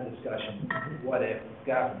cabinet discussion. What if,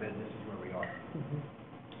 God forbid, this is where we are?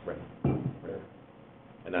 Right.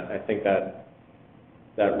 And I think that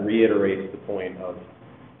reiterates the point of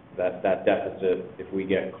that deficit. If we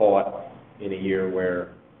get caught in a year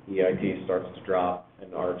where EIT starts to drop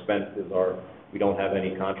and our expenses we don't have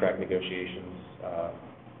any contract negotiations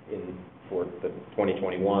for the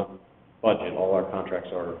 2021 budget. All our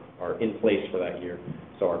contracts are in place for that year,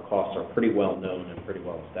 so our costs are pretty well known and pretty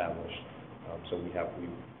well established. So we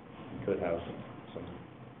could have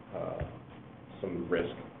some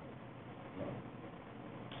risk.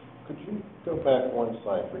 Could you go back one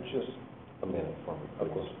slide for just a minute for me,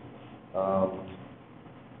 please? Of course.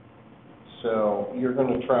 So you're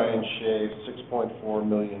going to try and shave $6.4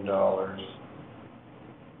 million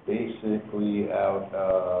basically out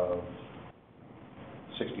of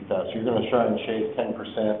 60,000. So you're going to try and shave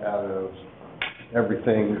 10% out of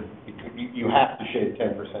everything. You have to shave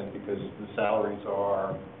 10% because the salaries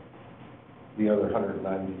are the other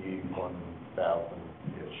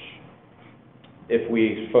 191,000-ish. If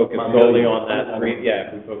we focus solely on that,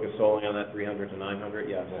 if we focus solely on that 300 to 900,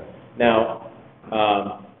 yes. Yeah. Now,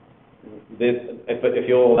 this, if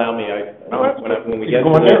you'll allow me, when we get to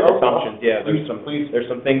Go on the there. assumptions, yeah, Please, please. there's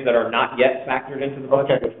some things that are not yet factored into the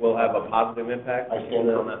budget, Okay. which will have a positive impact I stand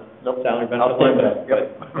on the Nope. salary I'll benefit stand line,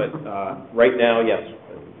 for that. but right now, yes,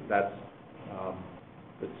 that's,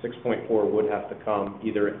 the 6.4 would have to come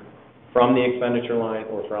either from the expenditure line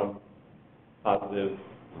or from positive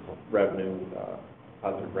revenue,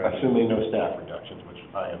 Assuming no staff reductions, which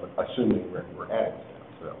I am assuming we're adding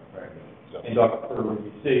staff, so. And Dr. Furter,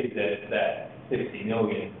 you see that 60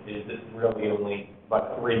 million is really only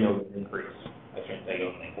about a $3 million increase. I shouldn't say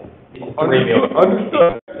only. It's $3 million.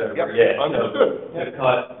 Understood. Yep. Yep, Yeah, understood. so to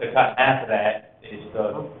cut half of that is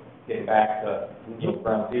to get back to,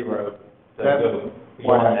 ground zero. To That's go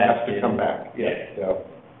why beyond it has that to is- come back. Yeah. So,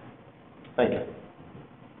 thank you.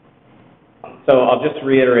 So I'll just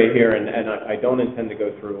reiterate here, and I don't intend to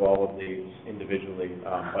go through all of these individually,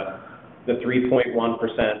 but the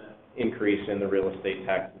 3.1% increase in the real estate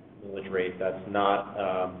tax millage rate, that's not,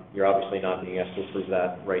 you're obviously not being asked to approve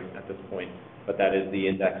that right at this point, but that is the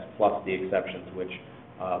index plus the exceptions, which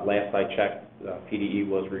last I checked, PDE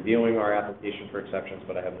was reviewing our application for exceptions,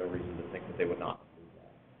 but I have no reason to think that they would not approve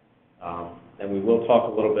that. And we will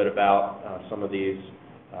talk a little bit about some of these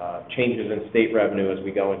changes in state revenue as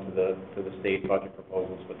we go into the state budget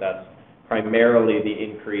proposals, but that's primarily the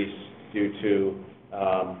increase due to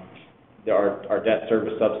our debt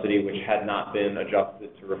service subsidy, which had not been adjusted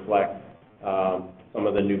to reflect some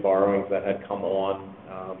of the new borrowings that had come on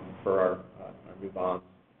for our new bonds,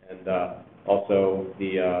 and also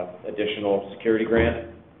the additional security grant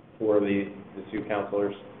for the two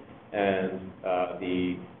counselors, and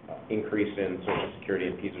the increase in Social Security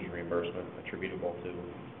and PSERS reimbursement attributable to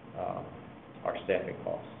our staffing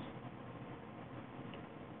costs.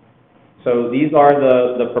 So these are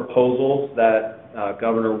the proposals that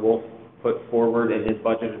Governor Wolf put forward in his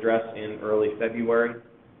budget address in early February.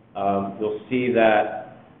 You'll see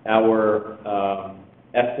that our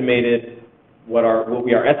what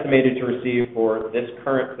we are estimated to receive for this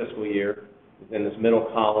current fiscal year is in this middle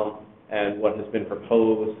column, and what has been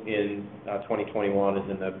proposed in 2021 is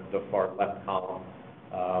in the far left column.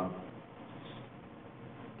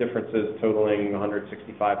 Differences totaling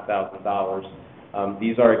 $165,000.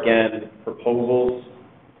 These are, again, proposals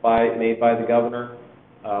made by the governor.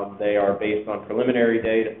 They are based on preliminary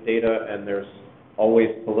data, and there's always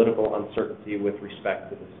political uncertainty with respect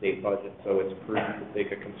to the state budget, so it's prudent to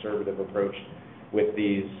take a conservative approach with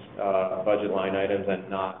these budget line items and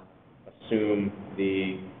not assume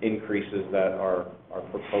the increases that are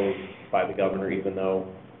proposed by the governor, even though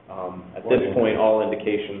at this point all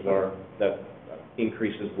indications are that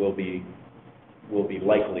increases will be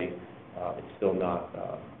likely. It's still not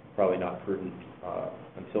probably not prudent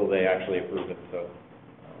until they actually approve it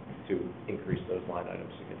to increase those line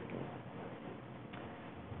items significantly.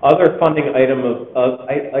 Other funding items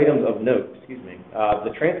of note, the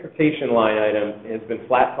transportation line item has been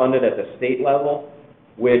flat funded at the state level,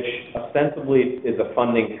 which ostensibly is a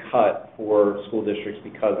funding cut for school districts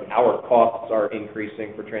because our costs are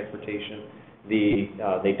increasing for transportation.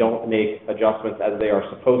 They don't make adjustments as they are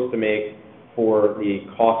supposed to make for the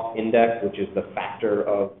cost index, which is the factor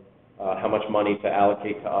of how much money to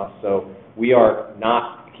allocate to us. So we are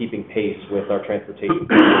not keeping pace with our transportation.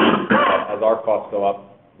 As our costs go up,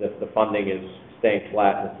 the funding is staying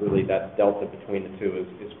flat, and it's really that delta between the two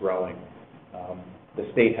is growing. The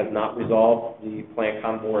state has not resolved the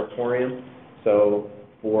PlanCom moratorium, so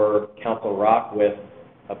for Council Rock, with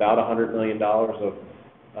about $100 million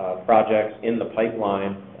of projects in the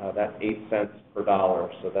pipeline, that's 8 cents per dollar,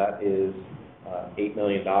 so that is $8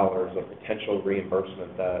 million of potential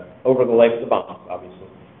reimbursement that, over the life of the bonds, obviously,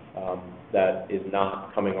 that is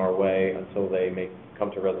not coming our way until they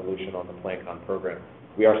come to resolution on the PlanCom program.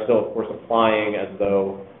 We are still, of course, applying as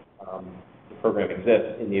though the program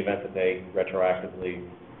exists in the event that they retroactively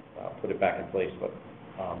put it back in place, but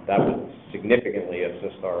that would significantly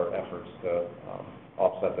assist our efforts to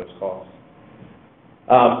offset those costs.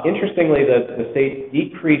 Interestingly, the state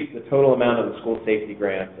decreased the total amount of the school safety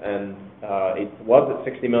grants, and it was at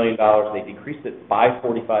 $60 million. They decreased it by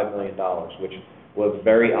 $45 million, which was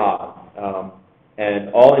very odd. And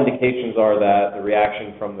all indications are that the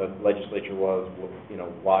reaction from the legislature was,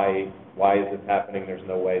 why is this happening? There's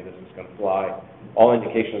no way this is going to fly. All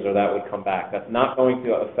indications are that would come back. That's not going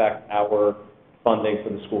to affect our funding for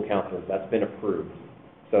the school counselors. That's been approved.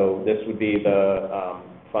 So this would be the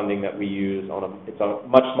funding that we use it's on a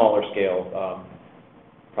much smaller scale,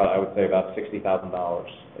 probably I would say about $60,000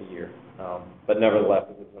 a year. But nevertheless,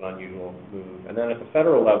 this is an unusual move. And then at the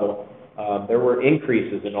federal level, there were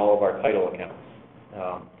increases in all of our title accounts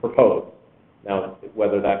proposed. Now,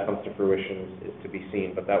 whether that comes to fruition is to be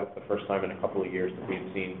seen, but that was the first time in a couple of years that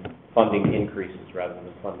we've seen funding increases rather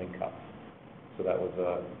than funding cuts. So that was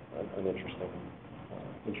an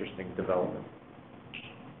interesting development.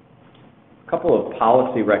 A couple of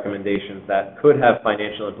policy recommendations that could have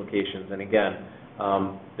financial implications, and again,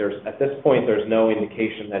 at this point, there's no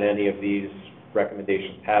indication that any of these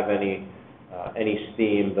recommendations have any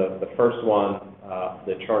steam. The first one,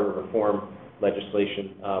 the charter reform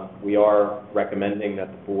legislation, we are recommending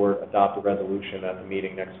that the board adopt a resolution at the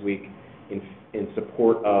meeting next week in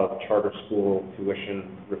support of charter school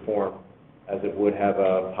tuition reform, as it would have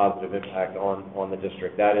a positive impact on the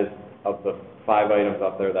district. That is, of the 5 items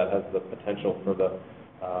up there, that has the potential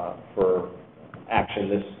for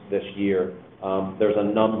action this year. There's a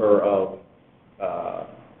number of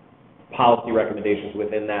policy recommendations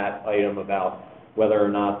within that item about whether or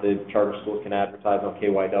not the charter schools can advertise on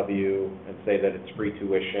KYW and say that it's free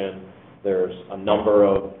tuition. There's a number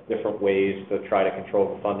of different ways to try to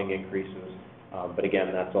control the funding increases, but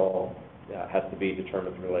again, that's all has to be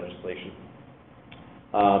determined through legislation.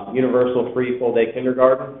 Universal free full-day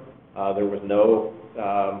kindergarten, there was no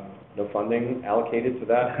funding allocated to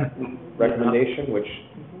that recommendation, which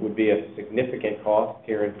would be a significant cost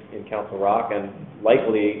here in Council Rock and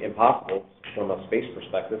likely impossible from a space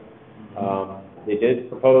perspective. They did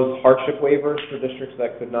propose hardship waivers for districts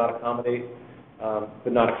that could not accommodate that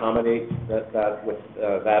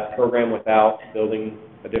program without building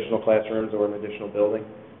additional classrooms or an additional building,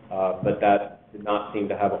 but that did not seem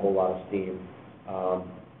to have a whole lot of steam.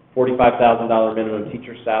 $45,000 minimum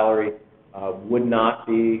teacher salary would not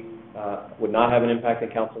have an impact in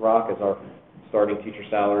Council Rock, as our starting teacher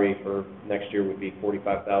salary for next year would be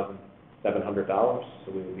 $45,700,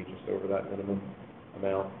 so we would be just over that minimum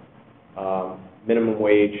amount. Minimum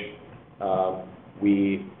wage,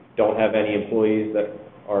 we don't have any employees that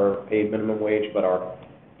are paid minimum wage, but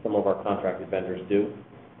some of our contracted vendors do,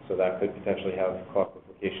 so that could potentially have cost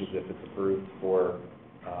implications if it's approved for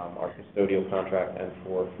our custodial contract and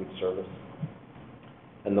for food service.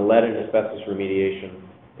 And the lead and asbestos remediation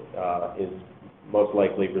is most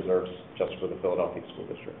likely reserved just for the Philadelphia School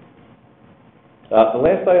District. The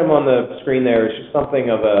last item on the screen there is just something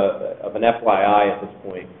of an FYI at this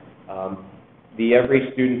point. The Every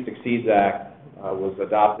Student Succeeds Act was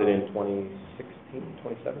adopted in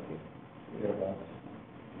 2017?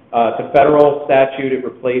 It's a federal statute. It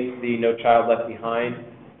replaced the No Child Left Behind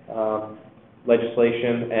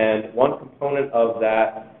legislation, and one component of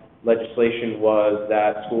that legislation was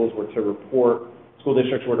that school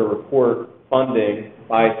districts were to report funding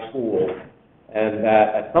by school, and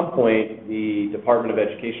that at some point the Department of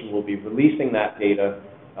Education will be releasing that data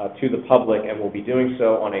to the public, and will be doing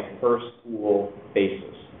so on a per-school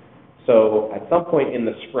basis. So at some point in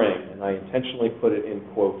the spring, and I intentionally put it in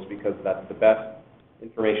quotes because that's the best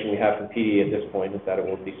information we have from PD at this point, is that it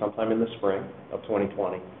will be sometime in the spring of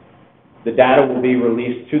 2020. The data will be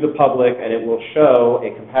released to the public, and it will show a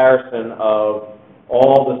comparison of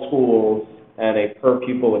all the schools and a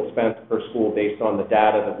per-pupil expense per school based on the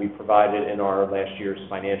data that we provided in our last year's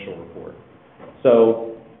financial report.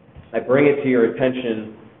 So I bring it to your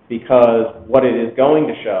attention because what it is going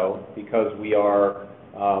to show, because we are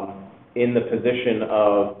in the position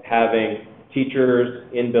of having teachers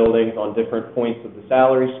in buildings on different points of the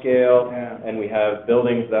salary scale, and we have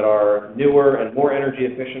buildings that are newer and more energy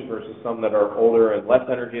efficient versus some that are older and less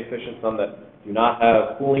energy efficient, some that do not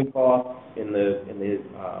have cooling costs in those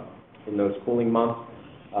cooling months.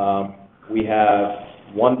 We have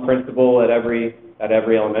one principal at every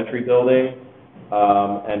elementary building,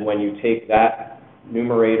 and when you take that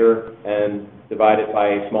numerator and divide it by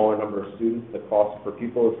a smaller number of students, the cost per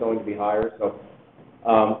pupil is going to be higher. So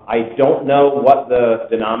I don't know what the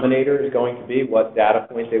denominator is going to be, what data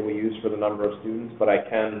point they will use for the number of students, but I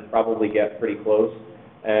can probably get pretty close,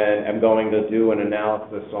 and I'm going to do an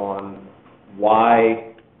analysis on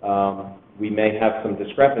why we may have some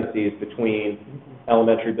discrepancies between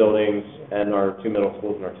elementary buildings and our 2 middle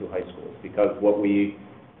schools and our 2 high schools, because what the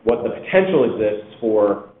potential exists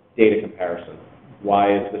for data comparison.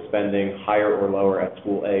 Why is the spending higher or lower at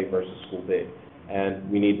school A versus school B?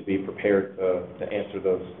 And we need to be prepared to answer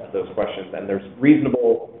those questions. And there's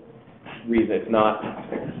reasonable reason. It's not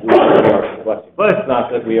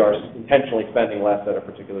that we are intentionally spending less at a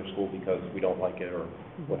particular school because we don't like it or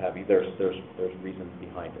what have you. There's reasons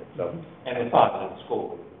behind it. So. And it's not in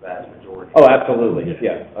school, the vast majority. Oh, absolutely.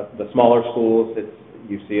 Yeah. The smaller schools,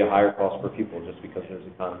 you see a higher cost per pupil just because there's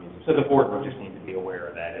economies. So the board would just need to be aware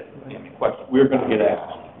of that. We're going to get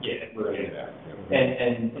asked. Yeah, we're going to get asked.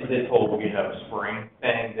 And this whole, spring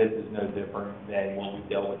thing, this is no different than what we've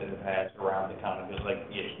dealt with in the past around the kind of, just like,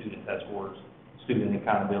 student test scores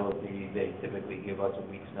accountability, they typically give us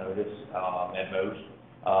a week's notice, at most,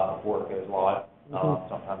 before it goes live,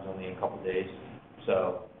 sometimes only a couple days.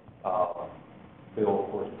 So, Bill,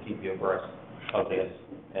 of course, will keep you abreast of this,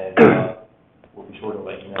 and, we'll be sure to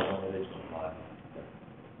let you know when it is live.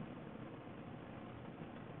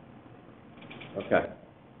 Okay.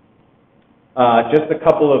 Just a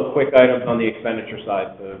couple of quick items on the expenditure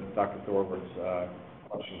side to Dr. Thorwood's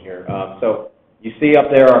question here. So you see up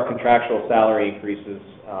there our contractual salary increases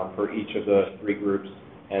for each of the three groups.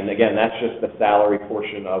 And again, that's just the salary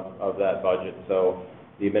portion of that budget. So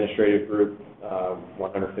the administrative group,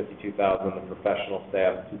 $152,000, the professional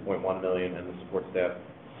staff, $2.1 million, and the support staff,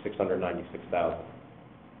 $696,000.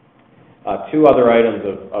 Two other items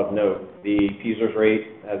of note. The PSERS rate,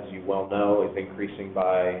 as you well know, is increasing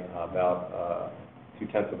by about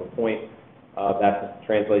 0.2 points. That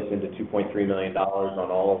translates into $2.3 million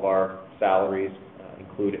on all of our salaries,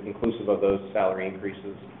 inclusive of those salary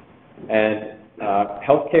increases. And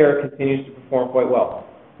healthcare continues to perform quite well.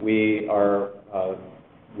 We are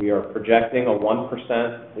projecting a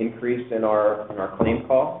 1% increase in our claim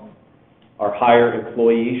costs. Our higher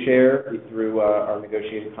employee share through our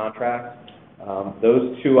negotiated contracts.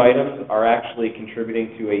 Those two items are actually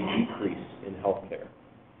contributing to a decrease in healthcare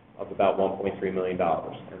of about $1.3 million.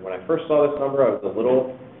 And when I first saw this number, I was a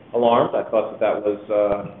little alarmed. I thought that was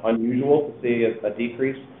unusual to see a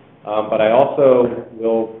decrease. But I also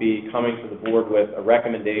will be coming to the board with a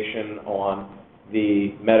recommendation on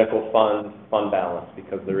the medical fund balance,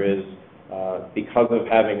 because there is, because of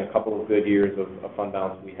having a couple of good years of fund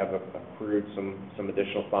balance, we have accrued some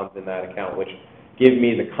additional funds in that account, which give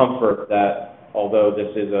me the comfort that although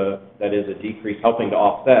that is a decrease helping to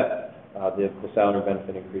offset the salary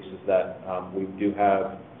benefit increases, that we do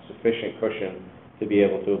have sufficient cushion to be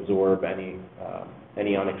able to absorb any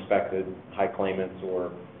unexpected high claimants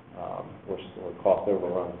or cost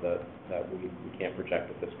overruns that we can't project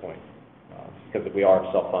at this point, because we are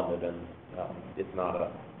self-funded and it's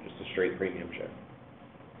not just a straight premium share.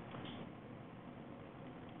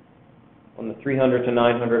 On the 300 to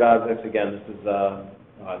 900 objects, again, this is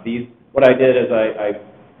what I did is I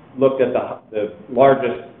looked at the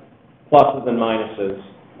largest pluses and minuses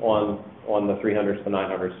on the 300s to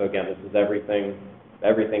 900s. So again, this is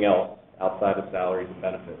everything else outside of salaries and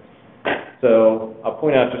benefits. So I'll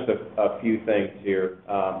point out just a few things here.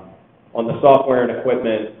 On the software and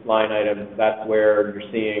equipment line item, that's where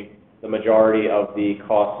you're seeing the majority of the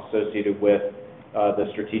costs associated with the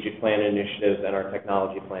strategic plan initiatives and our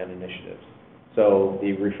technology plan initiatives. So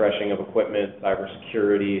the refreshing of equipment,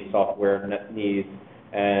 cybersecurity, software needs,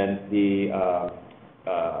 and the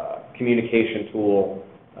communication tool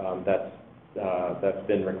that's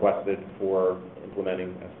been requested for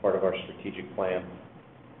implementing as part of our strategic plan.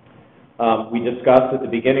 We discussed at the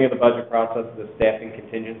beginning of the budget process the staffing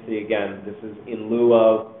contingency. Again, this is in lieu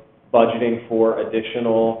of budgeting for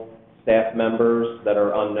additional staff members that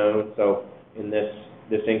are unknown. So in this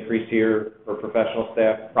increase here for professional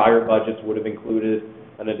staff, prior budgets would have included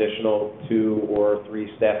an additional 2 or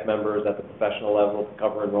 3 staff members at the professional level to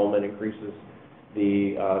cover enrollment increases.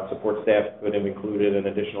 The support staff could have included an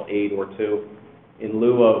additional 8 or 2. In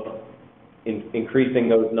lieu of increasing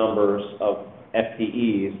those numbers of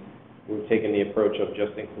FTEs, we've taken the approach of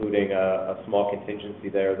just including a small contingency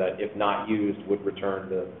there that, if not used, would return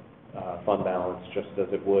to fund balance, just as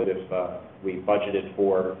it would if we budgeted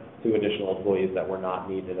for 2 additional employees that were not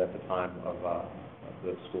needed at the time of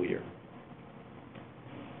the school year.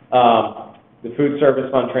 The food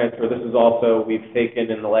service fund transfer, this is also, we've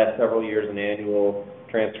taken in the last several years an annual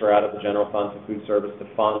transfer out of the general fund to food service to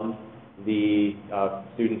fund the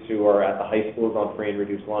students who are at the high schools on free and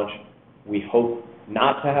reduced lunch. We hope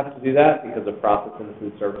not to have to do that because of profits in the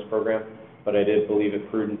food service program, but I did believe it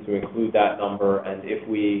prudent to include that number, and if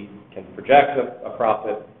we can project a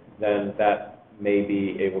profit, then that may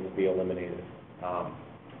be able to be eliminated.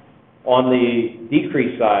 On the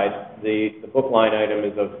decrease side, the book line item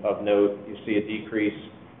is of note. You see a decrease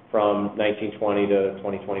from 1920 to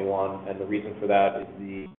 2021, and the reason for that is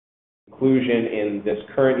the inclusion in this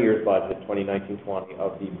current year's budget, 2019-20,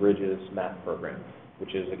 of the Bridges math program,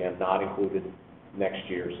 which is, again, not included next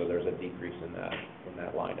year, so there's a decrease in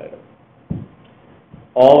that line item.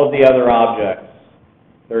 All of the other objects,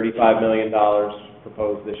 $35 million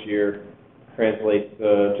proposed this year, translates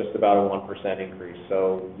to just about a 1% increase.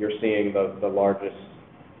 So you're seeing the largest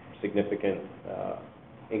significant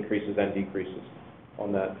increases and decreases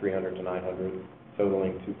on that 300 to 900,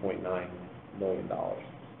 totaling $2.9 million.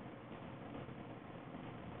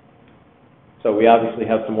 So we obviously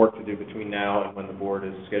have some work to do between now and when the board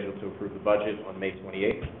is scheduled to approve the budget on May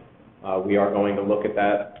 28th. We are going to look at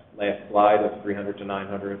that last slide of 300 to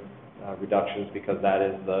 900 reductions, because that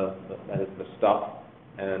is the stuff,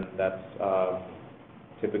 and that's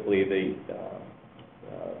typically the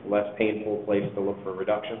less painful place to look for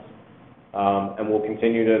reductions. And we'll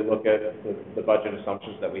continue to look at the budget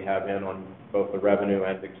assumptions that we have in on both the revenue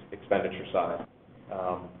and expenditure side,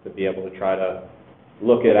 to be able to try to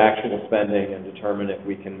look at actual spending and determine if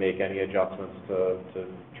we can make any adjustments to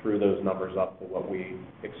true those numbers up to what we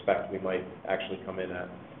expect we might actually come in at.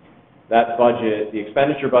 That budget, the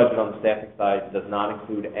expenditure budget on the staffing side, does not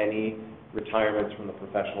include any retirements from the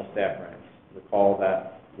professional staff ranks. Recall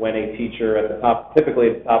that when a teacher at the top, typically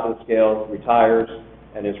at the top of the scale, retires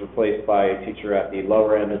and is replaced by a teacher at the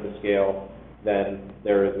lower end of the scale, then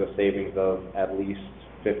there is a savings of at least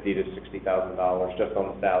 $50,000 to $60,000 just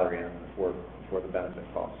on the salary end for the benefit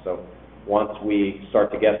costs. So once we start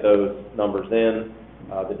to get those numbers in,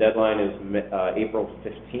 the deadline is April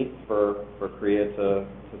 15th for CREA to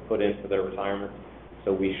put in for their retirement.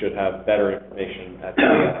 So we should have better information at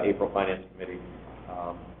the April Finance Committee.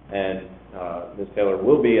 And Ms. Taylor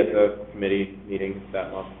will be at the committee meeting that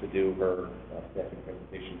month to do her staffing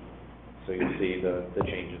presentation. So you'll see the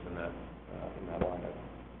changes in that line item.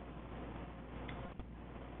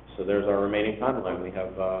 So there's our remaining timeline. We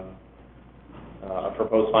have a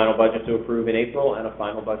proposed final budget to approve in April and a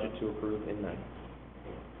final budget to approve in May.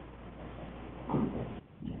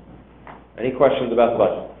 Any questions about the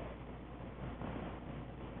budget?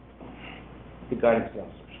 The guidance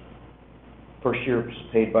counselors. First year is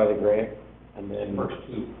paid by the grant, and then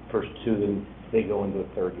first two, then they go into a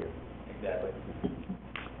third year. Exactly.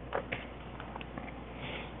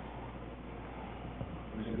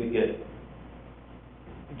 It was a good get.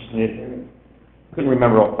 Just needed, couldn't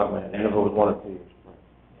remember off the top of my head, and if it was 1 or 2 years.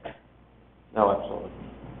 No, absolutely.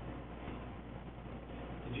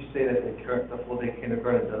 Did you say that the full-day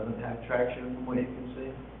kindergarten doesn't have traction from what you can see?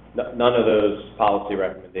 None of those policy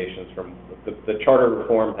recommendations from, the charter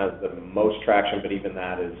reform has the most traction, but even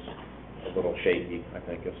that is a little shaky, I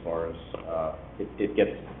think, as far as, it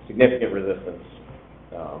gets significant resistance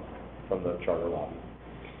from the charter lobby.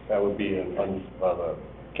 That would be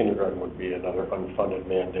kindergarten would be another unfunded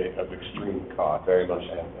mandate of extreme cost. Very much.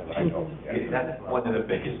 And I don't. That's one of the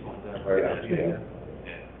biggest ones ever. Yeah.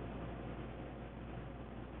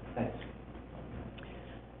 Thanks.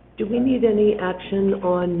 Do we need any action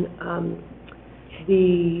on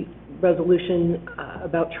the resolution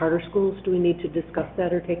about charter schools? Do we need to discuss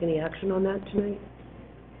that or take any action on that tonight?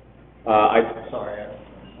 Sorry,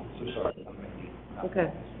 I'm so sorry.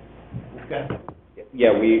 Okay. Okay.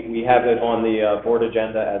 Yeah, we have it on the board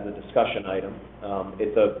agenda as a discussion item.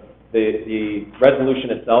 The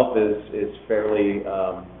resolution itself is fairly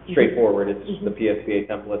straightforward. It's the PSBA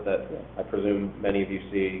template that I presume many of you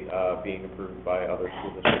see being approved by other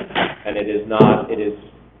school districts. And it is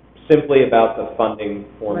simply about the funding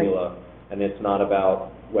formula, and it's not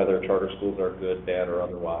about whether charter schools are good, bad, or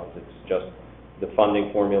otherwise. It's just the funding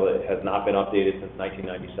formula has not been updated since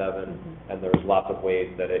 1997, and there's lots of ways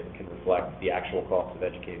that it can reflect the actual cost of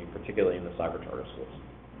educating, particularly in the cyber charter schools.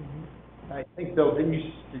 I think, Bill, did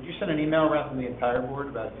you send an email around from the entire board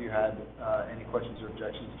about if you had any questions or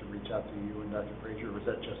objections to reach out to you and Dr. Frazier, or was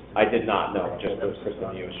that just? I did not know, just those Kristen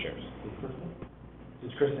and U.S. chairs.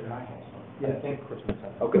 It's Kristen and I. Yeah, I think Kristen.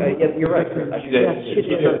 Okay, yeah, you're right. Yes, she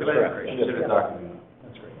did. Correct. She did a document.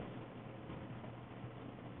 That's great.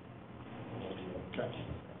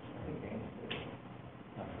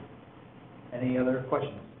 Any other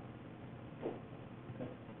questions? Okay.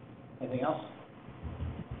 Anything else?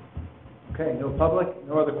 Okay, no public,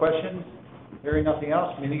 no other questions? Hearing nothing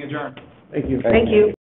else, meeting adjourned. Thank you. Thank you.